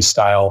communication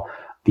style,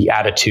 the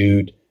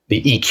attitude,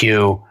 the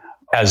EQ,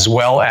 as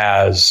well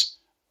as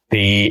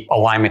the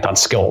alignment on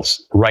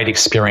skills, right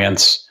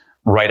experience,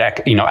 right,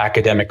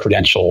 academic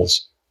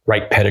credentials,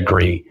 right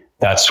pedigree,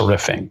 that sort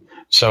of thing.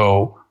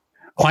 So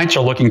clients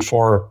are looking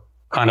for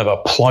kind of a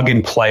plug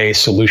and play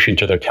solution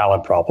to their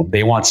talent problem.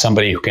 They want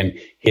somebody who can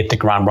hit the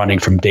ground running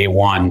from day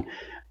one.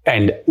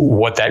 And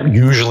what that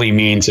usually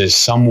means is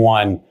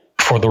someone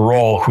for the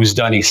role who's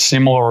done a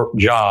similar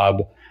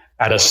job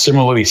at a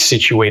similarly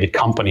situated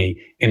company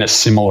in a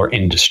similar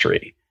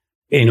industry.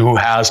 and who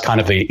has kind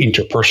of the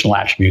interpersonal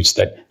attributes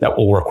that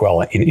will work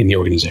well in the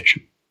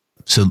organization.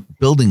 So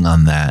building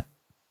on that,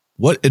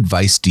 what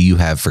advice do you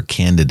have for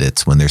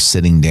candidates when they're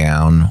sitting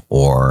down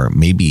or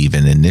maybe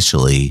even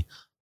initially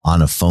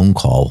on a phone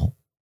call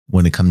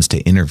when it comes to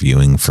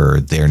interviewing for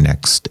their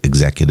next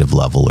executive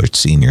level or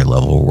senior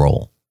level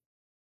role?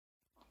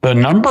 The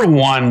number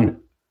one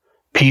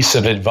piece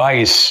of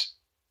advice,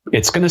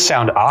 it's going to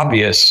sound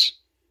obvious,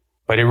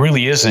 but it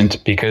really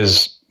isn't,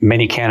 because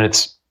many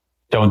candidates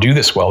don't do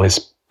this well, is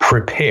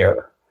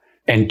prepare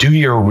and do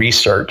your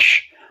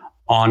research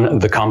on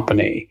the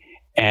company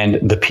and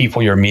the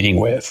people you're meeting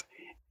with.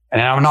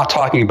 And I'm not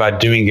talking about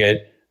doing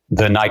it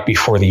the night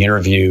before the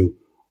interview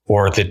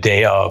or the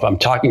day of. I'm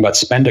talking about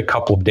spend a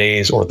couple of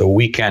days or the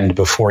weekend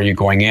before you're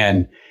going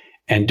in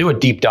and do a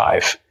deep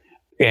dive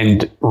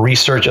and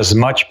research as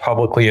much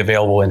publicly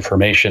available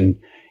information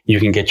you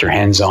can get your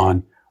hands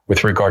on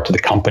with regard to the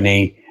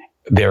company,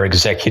 their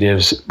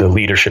executives, the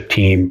leadership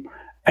team,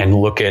 and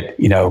look at,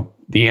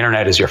 the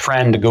internet is your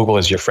friend, Google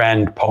is your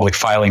friend, public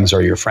filings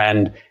are your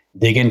friend.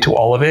 Dig into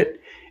all of it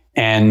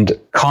and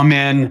come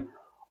in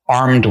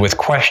armed with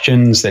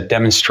questions that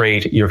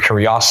demonstrate your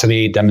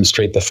curiosity,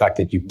 demonstrate the fact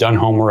that you've done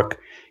homework.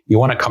 You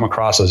want to come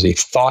across as a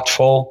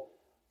thoughtful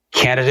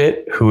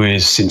candidate who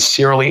is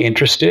sincerely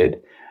interested,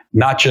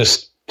 not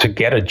just to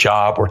get a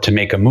job or to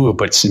make a move,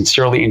 but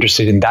sincerely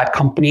interested in that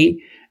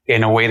company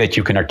in a way that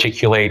you can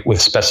articulate with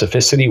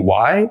specificity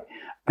why,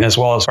 and as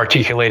well as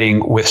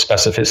articulating with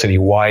specificity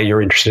why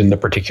you're interested in the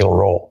particular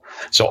role.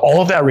 So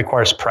all of that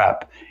requires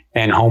prep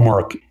and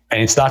homework.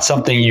 And it's not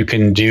something you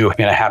can do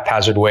in a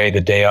haphazard way the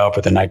day of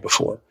or the night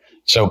before.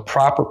 So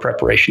proper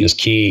preparation is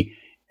key.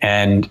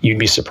 And you'd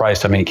be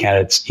surprised how many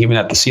candidates, even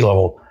at the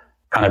C-level,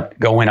 kind of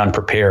go in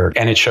unprepared.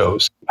 And it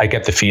shows. I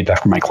get the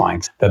feedback from my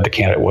clients that the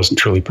candidate wasn't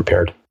truly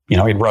prepared.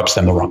 It rubs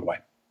them the wrong way.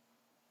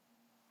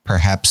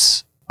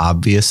 Perhaps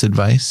obvious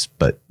advice,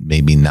 but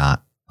maybe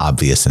not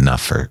obvious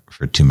enough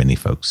for too many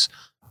folks.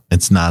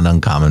 It's not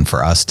uncommon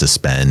for us to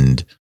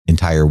spend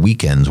entire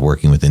weekends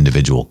working with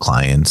individual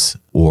clients,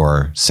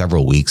 or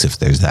several weeks if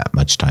there's that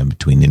much time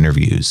between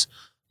interviews,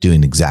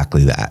 doing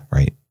exactly that,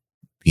 right?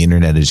 The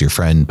internet is your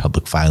friend,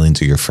 public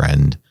filings are your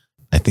friend.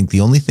 I think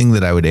the only thing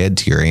that I would add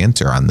to your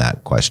answer on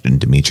that question,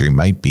 Dimitri,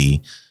 might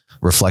be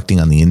reflecting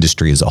on the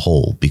industry as a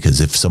whole,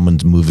 because if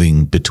someone's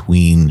moving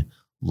between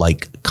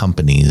like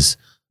companies,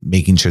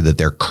 making sure that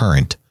they're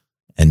current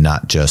and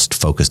not just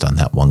focused on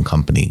that one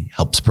company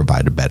helps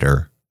provide a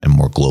better and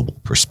more global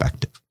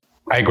perspective.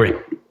 I agree.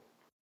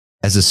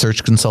 As a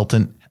search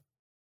consultant,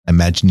 I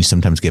imagine you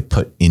sometimes get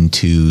put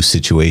into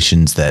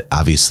situations that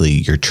obviously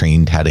you're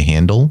trained how to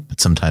handle, but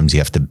sometimes you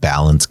have to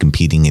balance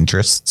competing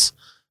interests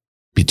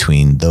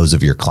between those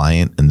of your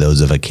client and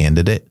those of a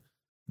candidate.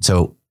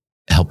 So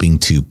helping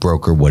to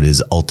broker what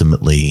is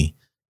ultimately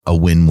a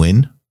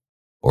win-win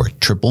or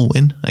triple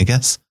win, I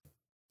guess.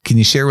 Can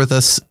you share with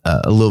us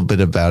a little bit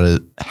about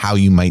it, how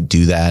you might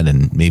do that,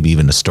 and maybe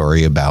even a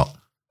story about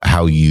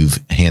how you've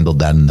handled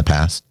that in the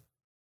past?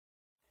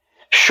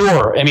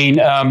 Sure.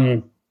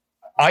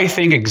 I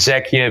think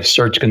executive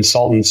search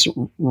consultants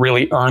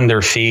really earn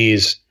their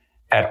fees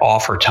at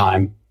offer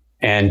time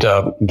and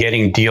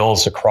getting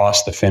deals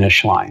across the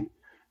finish line.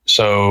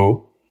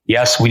 So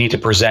yes, we need to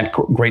present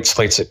great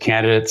slates of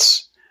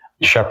candidates,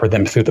 shepherd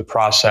them through the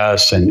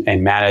process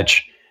and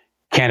manage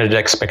candidate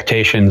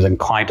expectations and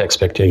client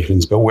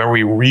expectations. But where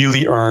we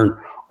really earn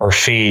our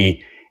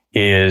fee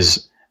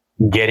is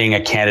getting a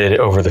candidate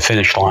over the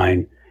finish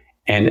line.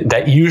 And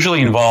that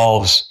usually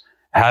involves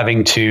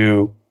having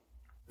to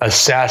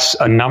assess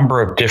a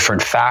number of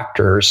different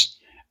factors,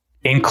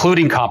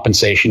 including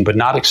compensation, but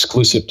not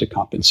exclusive to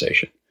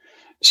compensation.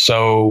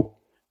 So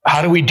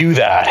how do we do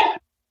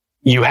that?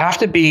 You have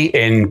to be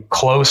in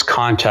close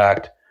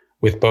contact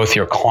with both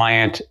your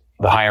client,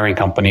 the hiring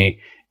company,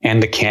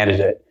 and the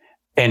candidate.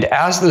 And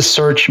as the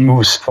search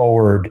moves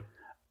forward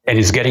and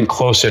is getting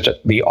closer to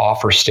the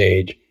offer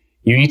stage,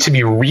 you need to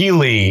be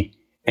really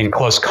in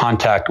close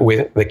contact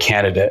with the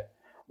candidate.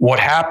 What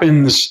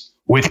happens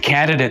with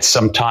candidates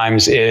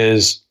sometimes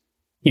is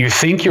you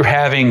think you're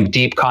having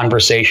deep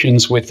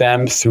conversations with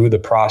them through the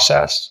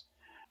process,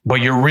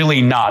 but you're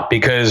really not,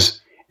 because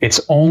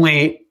it's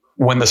only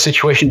when the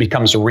situation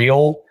becomes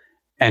real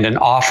and an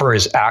offer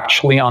is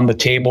actually on the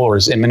table or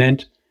is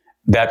imminent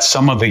that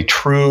some of the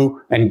true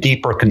and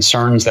deeper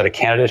concerns that a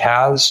candidate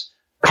has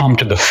come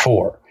to the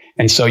fore.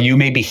 And so you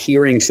may be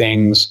hearing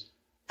things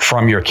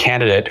from your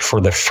candidate for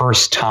the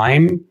first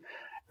time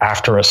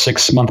after a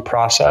 6-month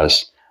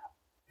process,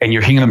 and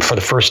you're hearing them for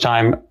the first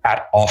time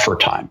at offer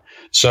time.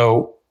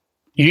 So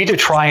you need to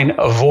try and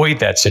avoid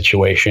that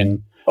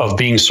situation of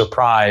being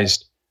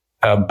surprised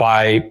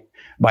by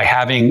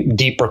having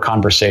deeper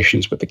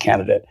conversations with the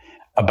candidate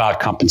about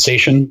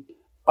compensation,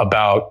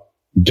 about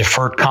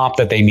deferred comp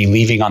that they may be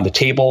leaving on the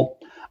table,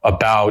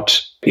 about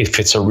if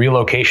it's a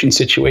relocation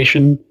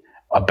situation,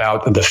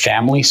 about the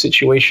family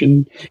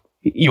situation.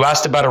 You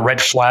asked about a red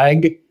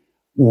flag.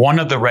 One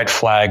of the red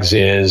flags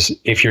is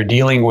if you're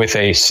dealing with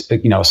a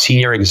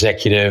senior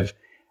executive,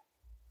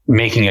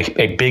 making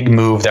a big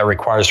move that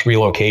requires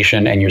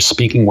relocation and you're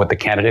speaking with the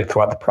candidate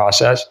throughout the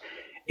process,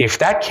 if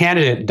that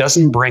candidate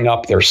doesn't bring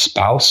up their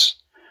spouse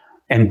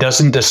and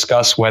doesn't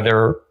discuss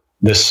whether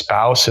the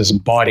spouse has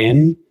bought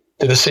in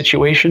to the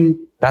situation,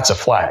 that's a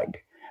flag.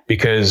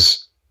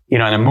 Because,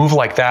 in a move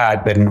like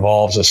that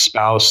involves a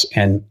spouse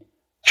and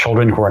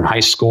children who are in high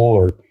school,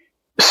 or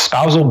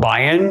spousal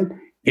buy-in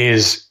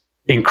is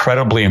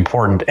incredibly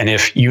important. And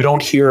if you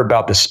don't hear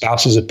about the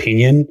spouse's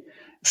opinion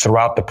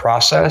throughout the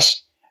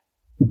process,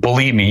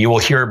 believe me, you will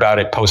hear about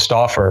it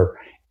post-offer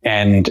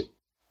and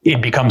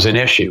it becomes an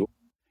issue.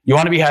 You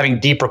want to be having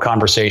deeper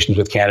conversations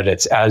with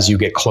candidates as you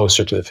get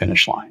closer to the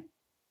finish line.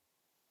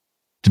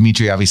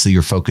 Dimitri, obviously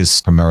you're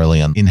focused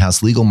primarily on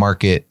in-house legal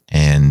market,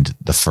 and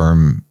the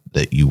firm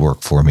that you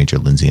work for, Major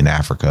Lindsey in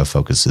Africa,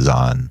 focuses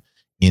on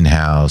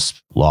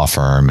in-house law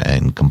firm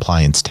and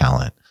compliance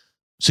talent.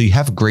 So you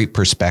have great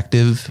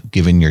perspective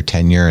given your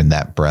tenure and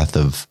that breadth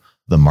of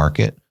the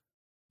market.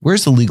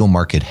 Where's the legal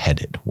market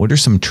headed? What are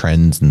some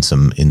trends and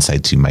some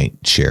insights you might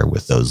share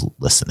with those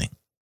listening?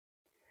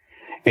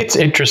 It's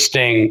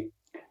interesting.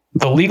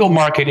 The legal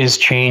market is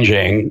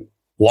changing.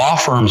 Law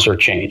firms are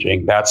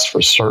changing. That's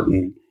for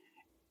certain.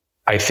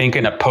 I think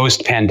in a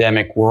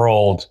post-pandemic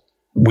world,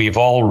 we've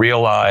all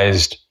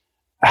realized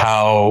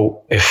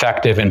how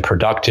effective and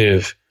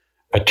productive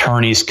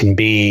attorneys can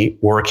be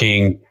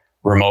working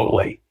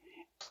remotely,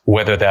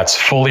 whether that's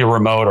fully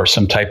remote or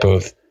some type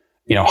of,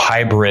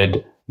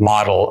 hybrid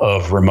model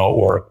of remote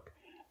work.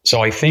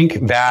 So I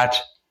think that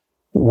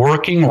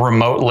working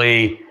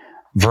remotely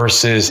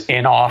versus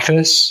in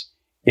office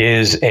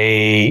is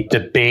a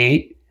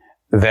debate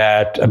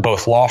that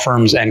both law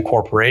firms and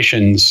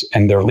corporations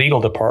and their legal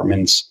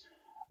departments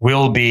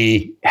will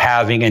be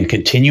having and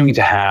continuing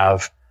to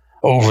have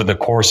over the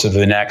course of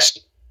the next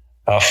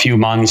few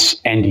months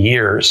and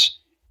years.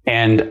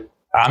 And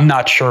I'm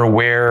not sure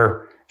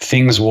where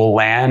things will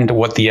land,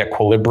 what the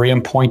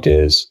equilibrium point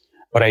is,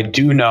 but I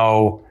do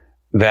know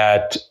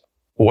that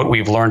what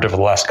we've learned over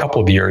the last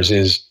couple of years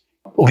is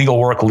legal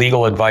work,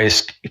 legal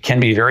advice can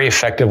be very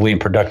effectively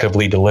and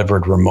productively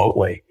delivered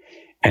remotely.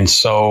 And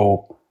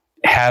so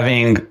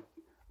having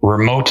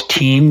remote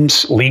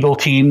teams, legal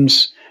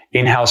teams,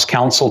 in-house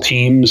counsel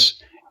teams,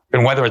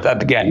 and whether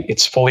that, again,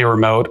 it's fully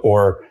remote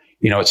or,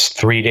 it's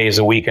 3 days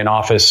a week in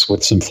office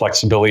with some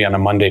flexibility on a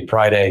Monday and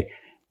Friday,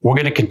 we're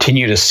going to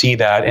continue to see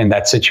that, and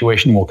that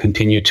situation will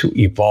continue to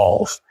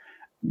evolve.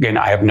 Again,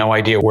 I have no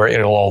idea where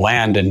it'll all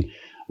land. And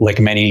like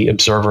many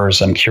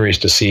observers, I'm curious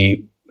to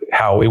see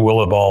how it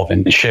will evolve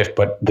and shift,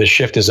 but the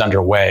shift is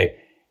underway.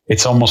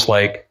 It's almost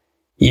like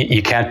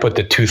you can't put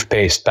the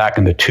toothpaste back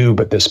in the tube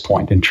at this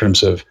point in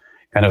terms of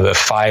kind of the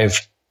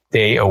 5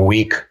 day a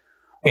week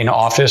in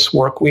office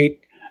work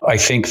week. I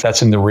think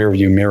that's in the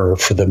rearview mirror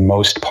for the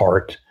most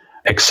part,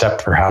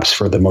 except perhaps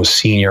for the most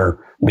senior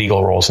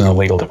legal roles in the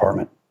legal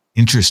department.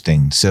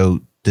 Interesting.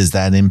 So does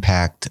that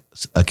impact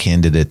a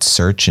candidate's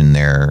search and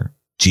their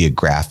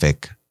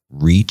geographic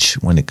reach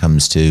when it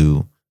comes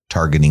to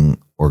targeting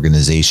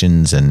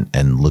organizations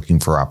and looking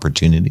for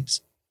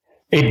opportunities?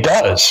 It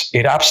does.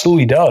 It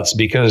absolutely does,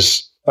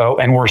 because,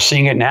 and we're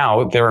seeing it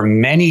now, there are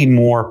many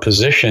more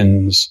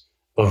positions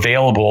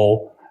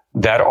available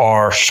that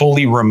are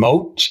fully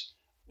remote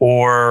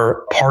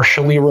or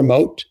partially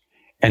remote.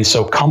 And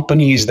so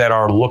companies that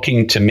are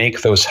looking to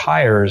make those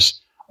hires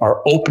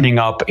are opening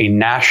up a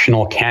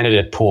national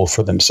candidate pool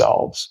for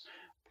themselves.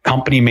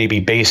 Company may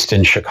be based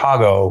in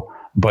Chicago,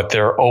 but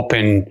they're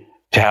open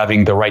to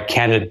having the right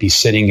candidate be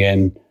sitting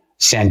in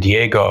San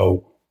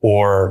Diego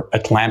or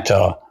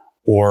Atlanta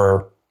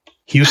or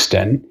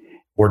Houston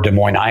or Des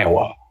Moines,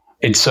 Iowa.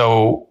 And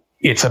so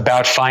it's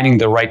about finding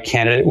the right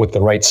candidate with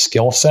the right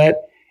skill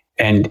set,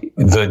 and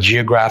the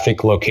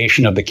geographic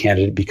location of the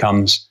candidate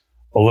becomes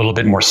a little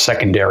bit more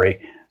secondary.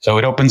 So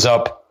it opens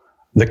up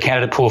the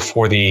candidate pool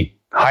for the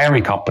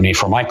hiring company,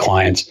 for my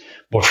clients.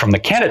 But from the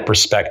candidate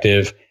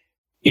perspective,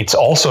 it's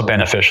also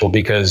beneficial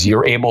because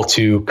you're able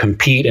to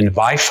compete and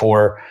vie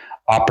for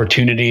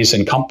opportunities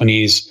and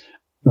companies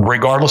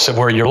regardless of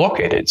where you're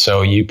located.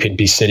 So you could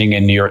be sitting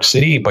in New York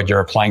City, but you're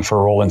applying for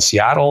a role in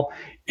Seattle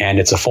and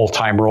it's a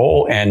full-time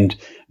role. And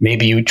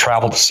maybe you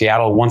travel to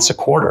Seattle once a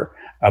quarter,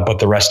 but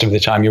the rest of the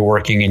time you're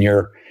working in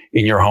your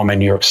home in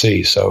New York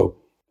City. So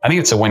I think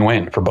it's a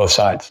win-win for both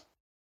sides.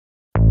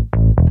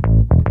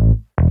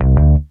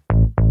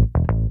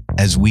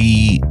 As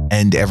we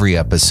end every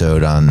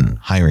episode on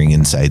Hiring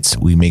Insights,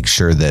 we make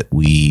sure that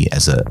we,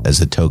 as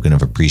a token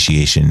of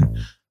appreciation,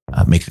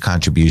 make a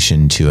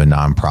contribution to a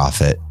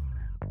nonprofit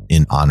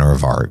in honor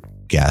of our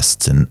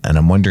guests. And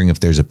I'm wondering if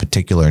there's a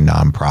particular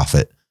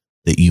nonprofit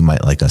that you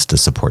might like us to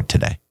support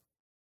today.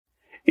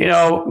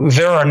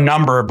 There are a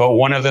number, but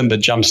one of them that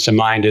jumps to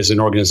mind is an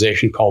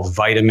organization called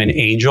Vitamin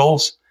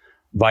Angels,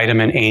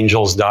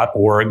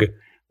 vitaminangels.org.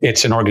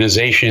 It's an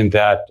organization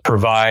that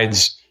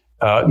provides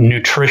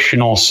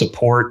nutritional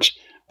support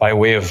by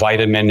way of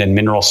vitamin and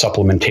mineral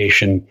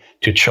supplementation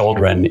to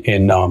children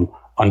in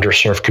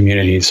underserved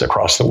communities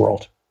across the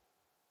world.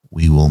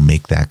 We will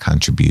make that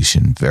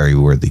contribution. Very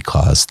worthy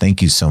cause.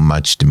 Thank you so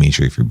much,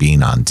 Dimitri, for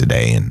being on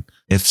today and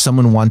If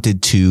someone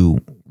wanted to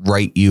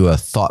write you a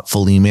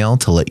thoughtful email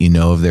to let you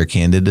know of their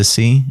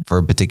candidacy for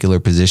a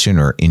particular position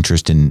or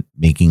interest in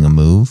making a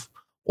move,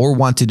 or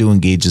wanted to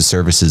engage the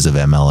services of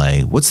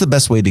MLA, what's the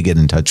best way to get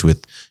in touch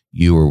with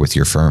you or with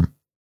your firm?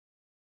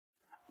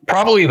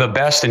 Probably the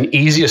best and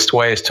easiest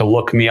way is to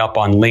look me up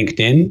on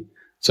LinkedIn.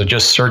 So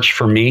just search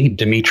for me,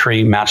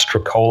 Dimitri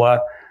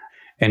Mastrocola,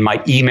 and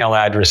my email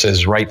address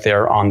is right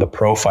there on the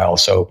profile.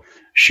 So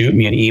shoot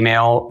me an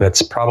email.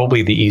 That's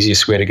probably the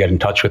easiest way to get in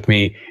touch with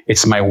me.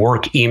 It's my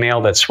work email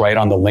that's right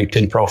on the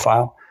LinkedIn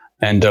profile,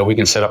 and we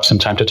can set up some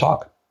time to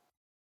talk.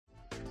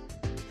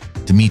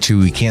 Dimitri,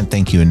 we can't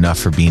thank you enough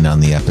for being on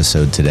the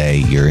episode today.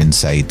 Your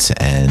insights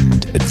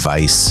and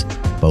advice,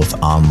 both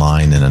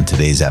online and on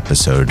today's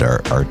episode,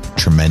 are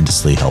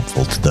tremendously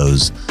helpful to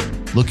those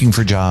looking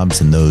for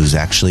jobs and those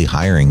actually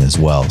hiring as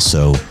well.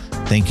 So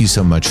thank you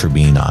so much for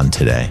being on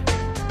today.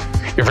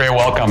 You're very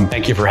welcome.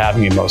 Thank you for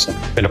having me,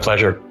 Mohsen. It's been a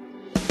pleasure.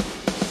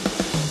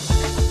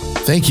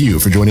 Thank you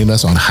for joining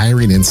us on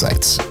Hiring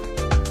Insights.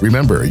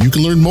 Remember, you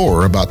can learn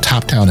more about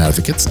Top Talent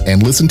Advocates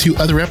and listen to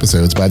other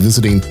episodes by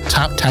visiting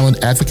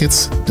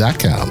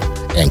toptalentadvocates.com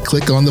and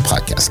click on the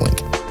podcast link.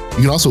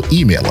 You can also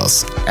email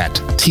us at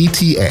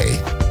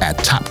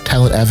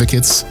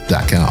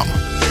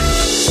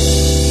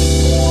tta@toptalentadvocates.com.